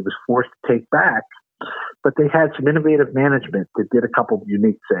Company was forced to take back, but they had some innovative management that did a couple of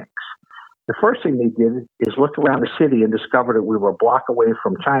unique things. The first thing they did is look around the city and discover that we were a block away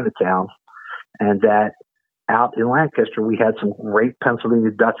from Chinatown, and that out in Lancaster, we had some great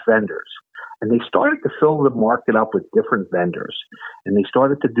Pennsylvania Dutch vendors. And they started to fill the market up with different vendors, and they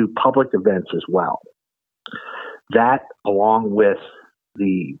started to do public events as well. That, along with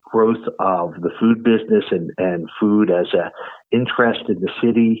the growth of the food business and food as an interest in the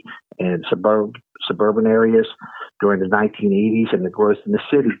city and suburban areas during the 1980s and the growth in the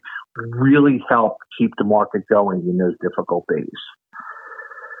city, really helped keep the market going in those difficult days.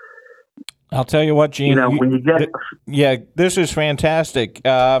 I'll tell you what, Gene. When you get... this is fantastic.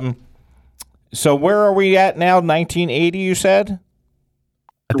 So where are we at now? 1980, you said?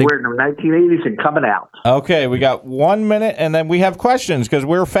 We're in the 1980s and coming out. Okay, we got 1 minute, and then we have questions because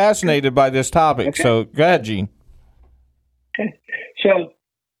we're fascinated by this topic. Okay. So go ahead, Gene. Okay. So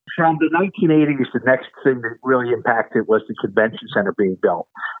from the 1980s, the next thing that really impacted was the convention center being built.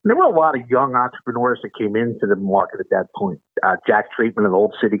 And there were a lot of young entrepreneurs that came into the market at that point. Jack Treatman of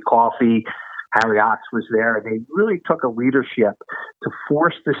Old City Coffee, Harry Ox was there, and they really took a leadership to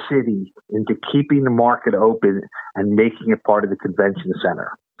force the city into keeping the market open and making it part of the convention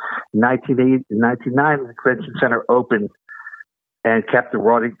center. In 1999, the convention center opened and kept the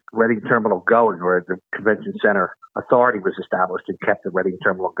Reading Terminal going, or the Convention Center Authority was established and kept the Reading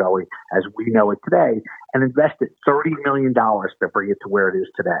Terminal going as we know it today, and invested $30 million to bring it to where it is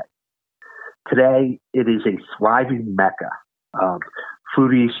today. Today, it is a thriving mecca of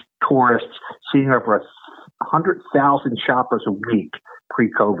foodies, tourists, seeing over 100,000 shoppers a week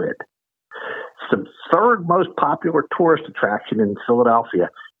pre-COVID. It's the third most popular tourist attraction in Philadelphia,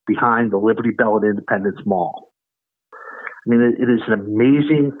 behind the Liberty Bell and Independence Mall. I mean, it is an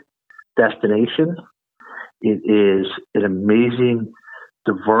amazing destination. It is an amazing,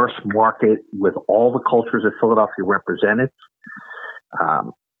 diverse market with all the cultures of Philadelphia represented.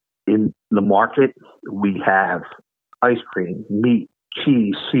 In the market, we have ice cream, meat,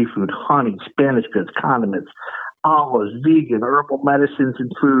 cheese, seafood, honey, Spanish goods, condiments, olives, vegan, herbal medicines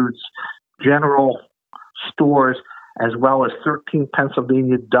and foods, general stores, as well as 13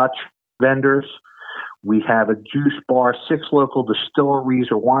 Pennsylvania Dutch vendors. We have a juice bar, 6 local distilleries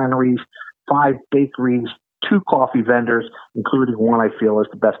or wineries, 5 bakeries, 2 coffee vendors, including one I feel is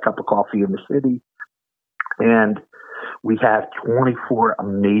the best cup of coffee in the city. And we have 24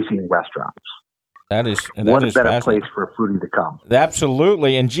 amazing restaurants. What a better place for a foodie to come.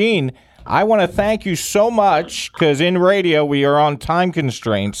 Absolutely. And Gene, I want to thank you so much, because in radio we are on time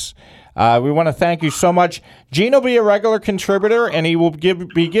constraints. We want to thank you so much. Gene will be a regular contributor, and he will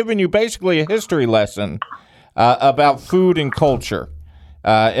be giving you basically a history lesson about food and culture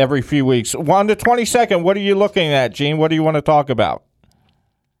every few weeks. On the 22nd, what are you looking at, Gene? What do you want to talk about?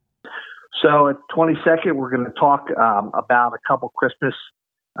 So at 22nd, we're going to talk about a couple Christmas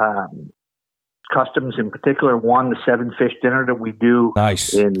customs, in particular, one, the 7 fish dinner that we do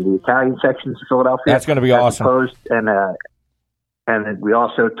in the Italian sections of Philadelphia. That's going to be awesome. And then we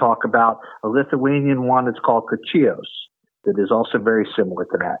also talk about a Lithuanian one that's called Kochios that is also very similar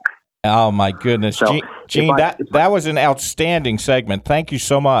to that. Oh, my goodness. So Gene, that was an outstanding segment. Thank you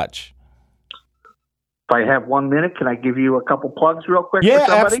so much. If I have 1 minute, can I give you a couple plugs real quick?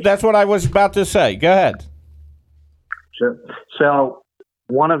 Yeah, that's what I was about to say. Go ahead. Sure. So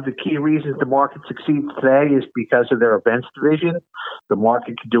one of the key reasons the market succeeds today is because of their events division. The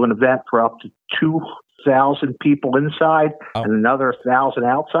market can do an event for up to 2,000 people inside and another 1,000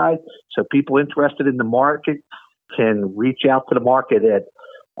 outside. So people interested in the market can reach out to the market at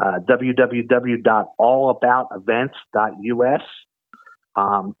www.allaboutevents.us.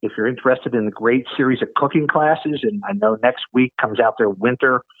 If you're interested in the great series of cooking classes, and I know next week comes out their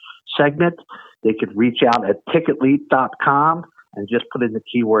winter segment, they could reach out at ticketleap.com and just put in the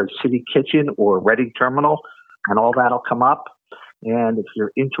keyword City Kitchen or Reading Terminal, and all that'll come up. And if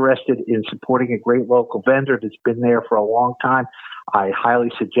you're interested in supporting a great local vendor that's been there for a long time, I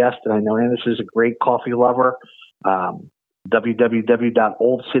highly suggest, and I know Annis is a great coffee lover,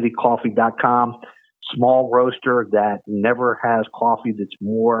 www.oldcitycoffee.com. Small roaster that never has coffee that's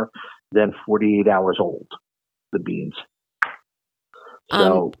more than 48 hours old, the beans.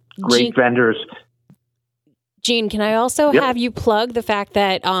 So great vendors. Gene, can I also have you plug the fact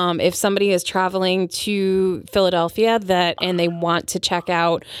that if somebody is traveling to Philadelphia and they want to check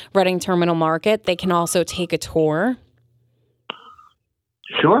out Reading Terminal Market, they can also take a tour?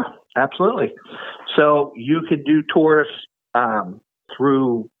 Sure, absolutely. So you could do tours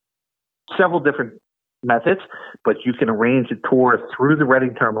through several different methods, but you can arrange a tour through the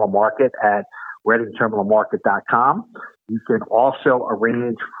Reading Terminal Market at readingterminalmarket.com. You can also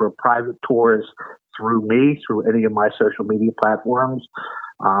arrange for private tours through me, through any of my social media platforms,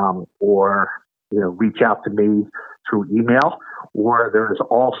 or reach out to me through email. Or there is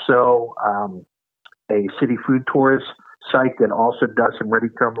also a City Food Tours site that also does some Reading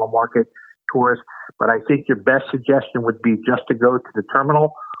Terminal Market tours. But I think your best suggestion would be just to go to the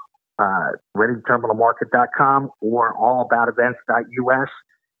terminal, readingterminalmarket.com or allaboutevents.us,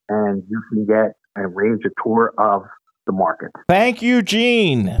 and you can arrange a tour of the market. Thank you,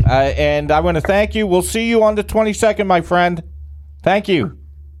 Gene. And I want to thank you. We'll see you on the 22nd, my friend. Thank you.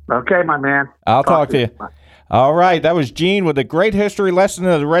 Okay, my man. I'll talk to you. Bye. All right. That was Gene with a great history lesson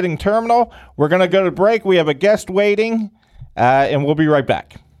of the Reading Terminal. We're going to go to break. We have a guest waiting, and we'll be right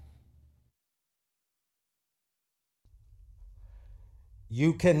back.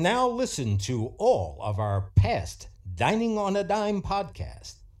 You can now listen to all of our past Dining on a Dime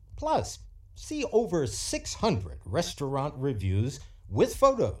podcasts. Plus, see over 600 restaurant reviews with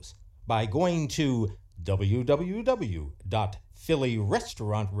photos by going to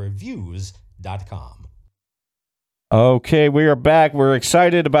www.phillyrestaurantreviews.com. Okay, we are back. We're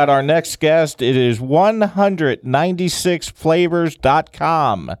excited about our next guest. It is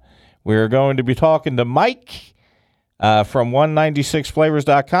 196flavors.com. We're going to be talking to Mike from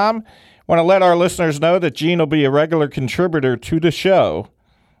 196flavors.com. Want to let our listeners know that Gene will be a regular contributor to the show.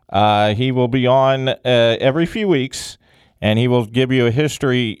 He will be on every few weeks, and he will give you a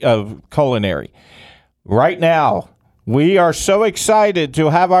history of culinary. Right now, we are so excited to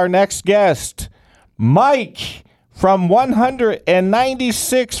have our next guest, Mike from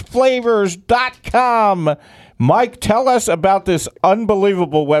 196flavors.com. Mike, tell us about this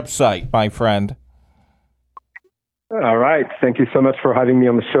unbelievable website, my friend. All right. Thank you so much for having me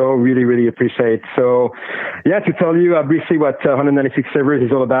on the show. Really, really appreciate it. So, to tell you briefly what 196 Flavors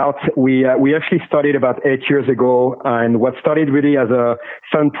is all about, we actually started about 8 years ago, and what started really as a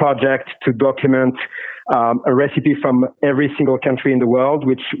fun project to document a recipe from every single country in the world,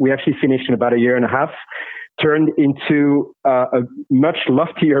 which we actually finished in about a year and a half, turned into a much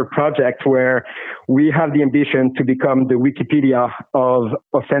loftier project where we have the ambition to become the Wikipedia of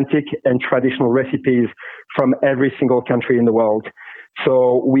authentic and traditional recipes from every single country in the world.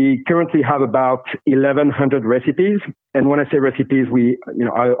 So we currently have about 1,100 recipes. And when I say recipes, I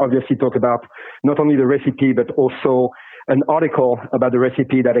obviously talk about not only the recipe, but also an article about the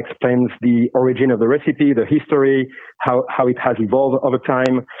recipe that explains the origin of the recipe, the history, how it has evolved over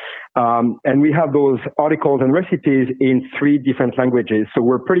time. And we have those articles and recipes in 3 different languages. So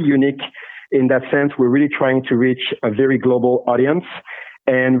we're pretty unique in that sense. We're really trying to reach a very global audience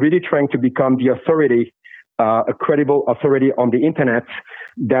and really trying to become the authority, a credible authority on the internet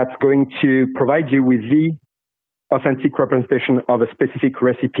that's going to provide you with the authentic representation of a specific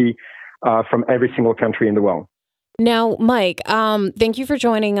recipe from every single country in the world. Now, Mike, thank you for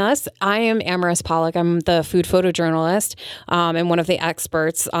joining us. I am Amaris Pollock. I'm the food photojournalist and one of the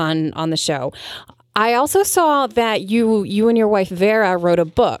experts on the show. I also saw that you and your wife, Vera, wrote a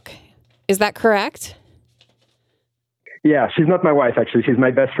book. Is that correct? Yeah, she's not my wife, actually. She's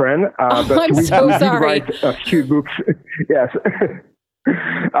my best friend. But I'm so sorry. We did write a few books. Yes.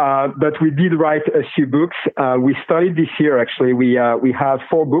 But we did write a few books. We started this year, actually. We have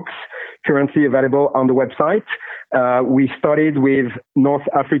 4 books currently available on the website. We started with North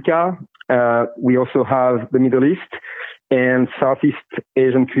Africa. We also have the Middle East. and Southeast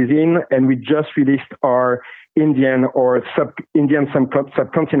Asian cuisine, and we just released our Indian or Indian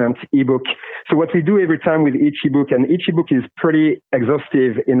subcontinent ebook. So what we do every time with each ebook, and each ebook is pretty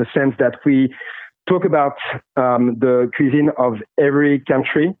exhaustive in the sense that we talk about the cuisine of every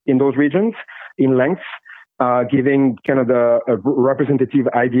country in those regions in length, giving kind of a representative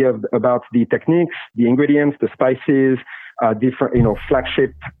idea about the techniques, the ingredients, the spices, different,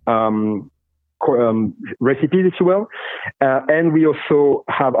 flagship recipes, if you will. And we also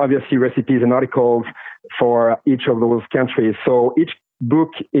have obviously recipes and articles for each of those countries. So each book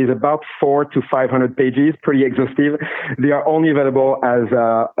is about 400 to 500 pages, pretty exhaustive. They are only available as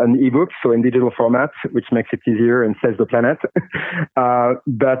an ebook, so in digital format, which makes it easier and saves the planet.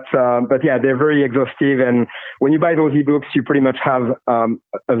 But yeah, they're very exhaustive. And when you buy those ebooks, you pretty much have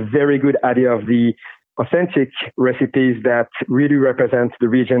a very good idea of the authentic recipes that really represent the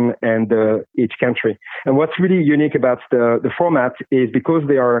region and each country. And what's really unique about the format is because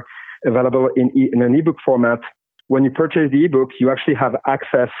they are available in an ebook format, when you purchase the ebook, you actually have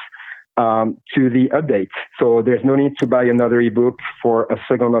access to the updates. So there's no need to buy another ebook for a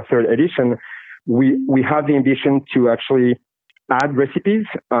second or third edition. We have the ambition to actually add recipes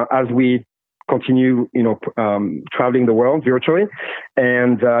as we continue, traveling the world virtually.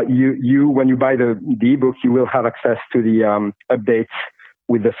 And you when you buy the ebook, you will have access to the updates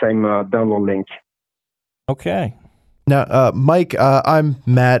with the same download link. Okay. Now, Mike, I'm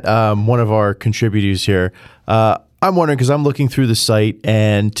Matt, one of our contributors here. I'm wondering, because I'm looking through the site,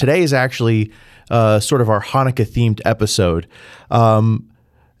 and today is actually sort of our Hanukkah-themed episode.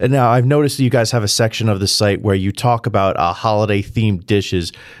 And now I've noticed that you guys have a section of the site where you talk about holiday-themed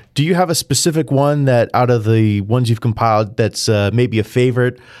dishes. Do you have a specific one that, out of the ones you've compiled, that's maybe a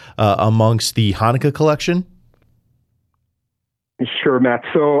favorite amongst the Hanukkah collection? Sure, Matt.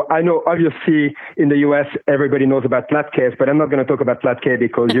 So I know, obviously, in the U.S., everybody knows about latkes, but I'm not going to talk about latke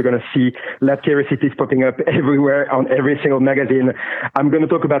because you're going to see latke recipes popping up everywhere on every single magazine. I'm going to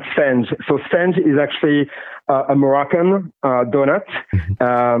talk about sfenj. So sfenj is actually a Moroccan donut,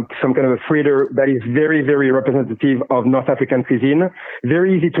 some kind of a fritter that is very, very representative of North African cuisine.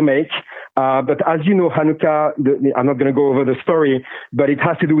 Very easy to make. But as you know, Hanukkah, I'm not going to go over the story, but it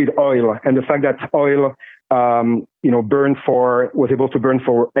has to do with oil and the fact that oil was able to burn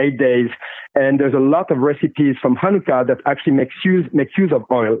for 8 days. And there's a lot of recipes from Hanukkah that actually make use of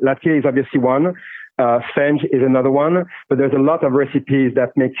oil. Latke is obviously one. Sfenj is another one. But there's a lot of recipes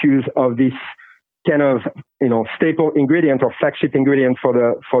that make use of this kind of, staple ingredient or flagship ingredient for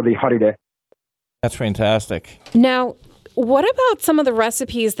the holiday. That's fantastic. Now, what about some of the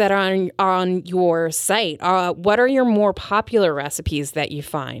recipes that are on your site? What are your more popular recipes that you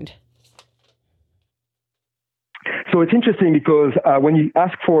find? So it's interesting because when you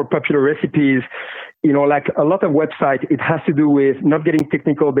ask for popular recipes, like a lot of websites, it has to do with, not getting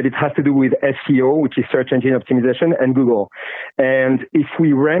technical, but it has to do with SEO, which is search engine optimization, and Google. And if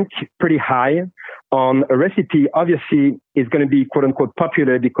we rank pretty high on a recipe, obviously it's going to be quote unquote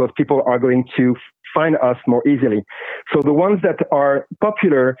popular because people are going to find us more easily. So the ones that are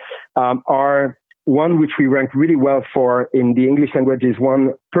popular are one which we rank really well for in the English language is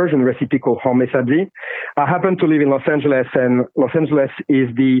one Persian recipe called hormeh sabzi. I happen to live in Los Angeles, and Los Angeles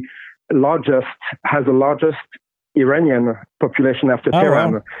has the largest Iranian population after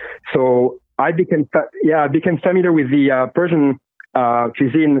Tehran. Wow. So I became familiar with the Persian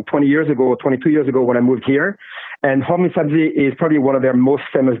cuisine 20 years ago, or 22 years ago when I moved here. And hormeh sabzi is probably one of their most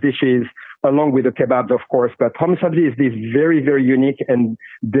famous dishes, along with the kebabs, of course. But hormeh sabzi is this very, very unique and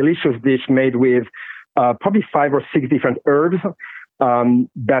delicious dish made with probably 5 or 6 different herbs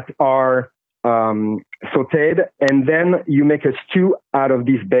that are sautéed. And then you make a stew out of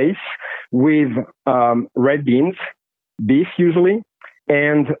this base with red beans, beef usually,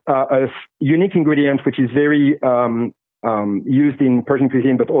 and a unique ingredient which is very used in Persian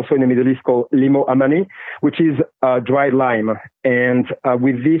cuisine, but also in the Middle East, called limo amani, which is dried lime. And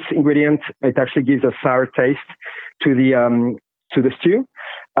with this ingredient, it actually gives a sour taste to the stew.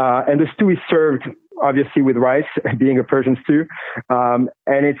 And the stew is served obviously with rice, being a Persian stew. And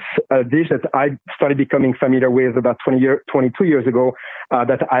it's a dish that I started becoming familiar with about 22 years ago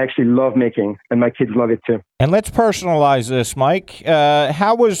that I actually love making, and my kids love it too. And let's personalize this, Mike.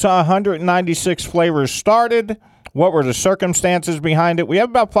 How was 196 Flavors started? What were the circumstances behind it? We have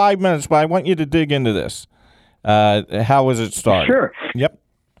about 5 minutes, but I want you to dig into this. How was it started? Sure. Yep.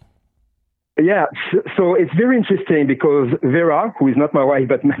 Yeah, so it's very interesting because Vera, who is not my wife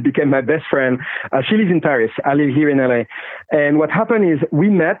but became my best friend, she lives in Paris. I live here in LA. And what happened is we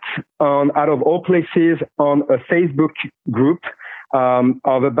met out of all places on a Facebook group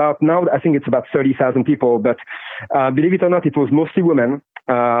of about, now I think it's about 30,000 people, but believe it or not, it was mostly women,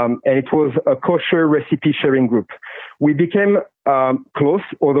 and it was a kosher recipe sharing group. We became close,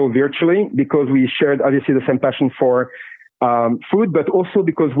 although virtually, because we shared obviously the same passion for food, but also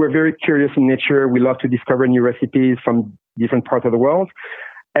because we're very curious in nature. We love to discover new recipes from different parts of the world.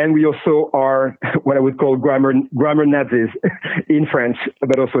 And we also are what I would call grammar Nazis in French,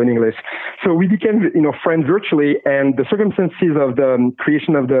 but also in English. So we became, friends virtually. And the circumstances of the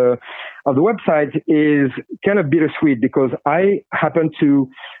creation of the website is kind of bittersweet, because I happened to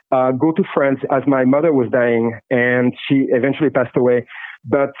go to France as my mother was dying, and she eventually passed away.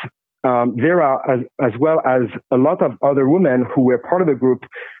 But Vera, as well as a lot of other women who were part of the group,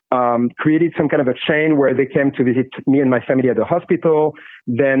 created some kind of a chain where they came to visit me and my family at the hospital.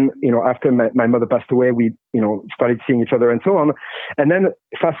 Then, after my mother passed away, we, started seeing each other and so on. And then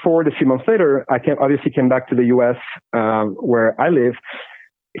fast forward a few months later, I came back to the US, where I live.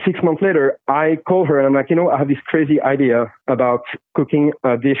 6 months later, I call her and I'm like, I have this crazy idea about cooking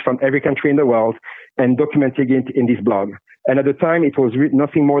a dish from every country in the world and documenting it in this blog. And at the time, it was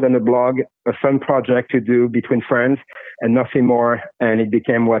nothing more than a blog, a fun project to do between friends and nothing more. And it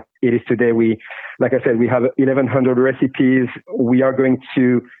became what it is today. Like I said, we have 1,100 recipes. We are going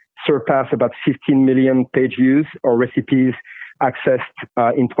to surpass about 15 million page views or recipes accessed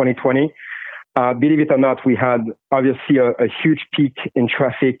in 2020. Believe it or not, we had obviously a huge peak in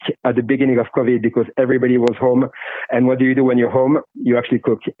traffic at the beginning of COVID because everybody was home. And what do you do when you're home? You actually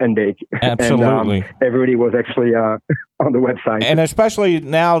cook and bake. Absolutely. And everybody was actually on the website. And especially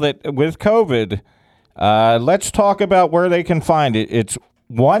now that with COVID, let's talk about where they can find it. It's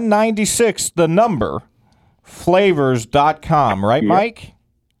 196, the number, flavors.com, right, Mike?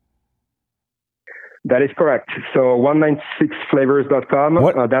 That is correct. So 196flavors.com,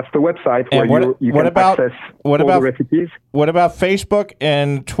 that's the website where you can access all the recipes. What about Facebook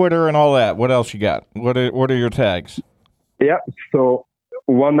and Twitter and all that? What else you got? What are your tags? Yeah, so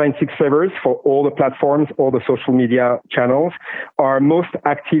 196 Flavors for all the platforms, all the social media channels. Our most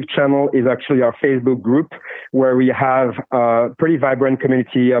active channel is actually our Facebook group, where we have a pretty vibrant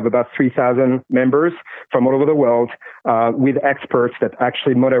community of about 3,000 members from all over the world, with experts that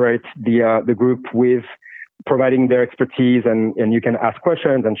actually moderate the group with providing their expertise, and you can ask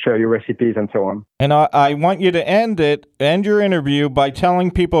questions and share your recipes and so on. And I want you to end your interview by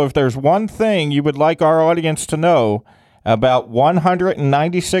telling people if there's one thing you would like our audience to know about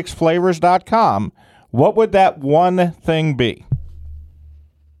 196flavors.com, what would that one thing be?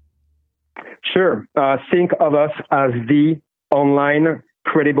 Sure. Think of us as the online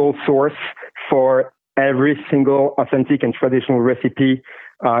credible source for every single authentic and traditional recipe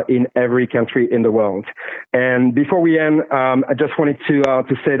in every country in the world. And before we end, I just wanted to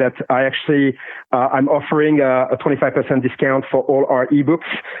say that I'm offering a 25% discount for all our ebooks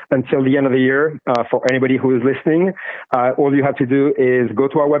until the end of the year. For anybody who is listening, all you have to do is go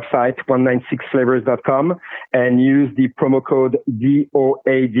to our website, 196flavors.com, and use the promo code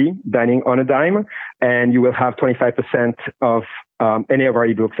DOAD, Dining on a Dime, and you will have 25% of any of our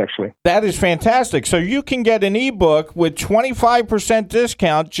ebooks, actually. That is fantastic. So you can get an ebook with 25%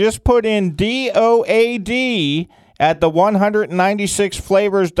 discount. Just put in DOAD at the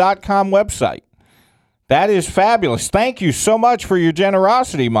 196flavors.com website. That is fabulous. Thank you so much for your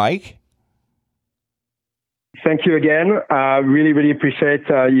generosity, Mike. Thank you again. Really, really appreciate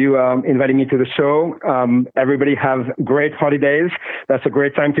you inviting me to the show. Everybody have great holidays. That's a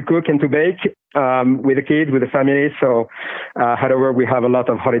great time to cook and to bake with the kids, with the family. So, however, we have a lot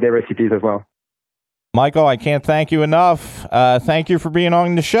of holiday recipes as well. Michael, I can't thank you enough. Thank you for being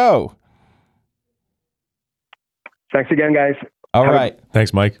on the show. Thanks again, guys. All right.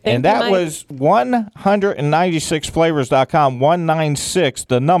 Thanks, Mike. And that was 196flavors.com, 196,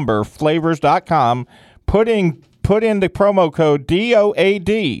 the number, flavors.com. Put in the promo code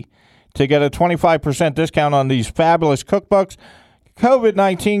DOAD to get a 25% discount on these fabulous cookbooks.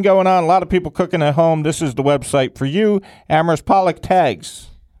 COVID-19 going on, a lot of people cooking at home. This is the website for you. Amaris Pollock, tags.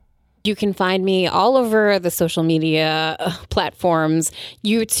 You can find me all over the social media platforms,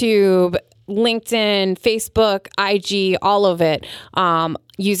 YouTube, LinkedIn, Facebook, IG, all of it,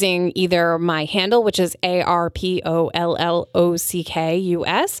 using either my handle, which is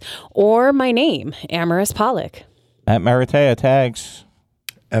ARPOLLOCKUS, or my name, Amaris Pollock. At Maratea, tags.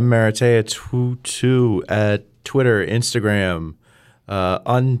 At Maratea22 at Twitter, Instagram,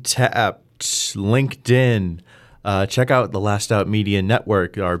 Untapped, LinkedIn. Check out the Last Out Media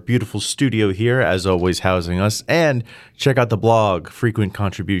Network, our beautiful studio here, as always, housing us. And check out the blog, frequent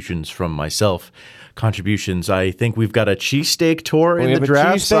contributions from myself. Contributions. I think we've got a cheesesteak tour in the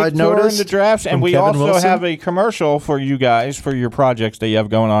drafts. In the drafts, and we also have a commercial for you guys for your projects that you have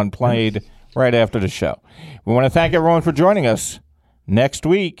going on played right after the show. We want to thank everyone for joining us. Next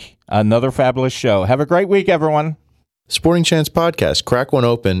week, another fabulous show. Have a great week, everyone. Sporting Chance Podcast. Crack one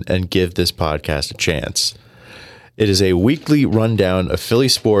open and give this podcast a chance. It is a weekly rundown of Philly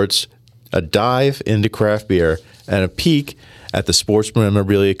sports, a dive into craft beer, and a peek at the sports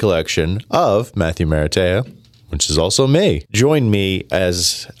memorabilia collection of Matthew Maratea, which is also me. Join me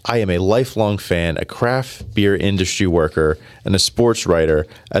as I am a lifelong fan, a craft beer industry worker, and a sports writer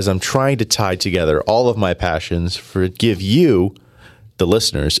as I'm trying to tie together all of my passions for give you, the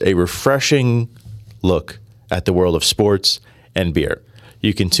listeners, a refreshing look at the world of sports and beer.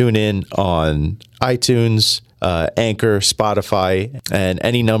 You can tune in on iTunes, Anchor, Spotify, and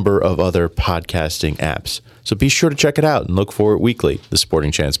any number of other podcasting apps. So be sure to check it out and look for it weekly, the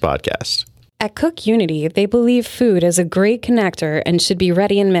Sporting Chance Podcast. At Cook Unity, they believe food is a great connector and should be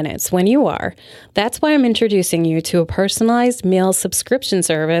ready in minutes when you are. That's why I'm introducing you to a personalized meal subscription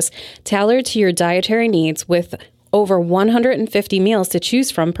service tailored to your dietary needs with over 150 meals to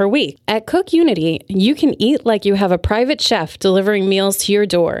choose from per week. At Cook Unity, you can eat like you have a private chef delivering meals to your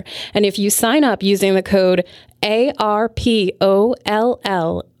door. And if you sign up using the code ARPOLLOCKUS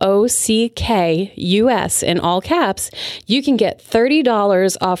in all caps, you can get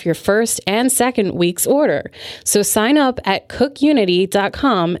 $30 off your first and second week's order. So sign up at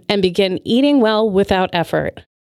cookunity.com and begin eating well without effort.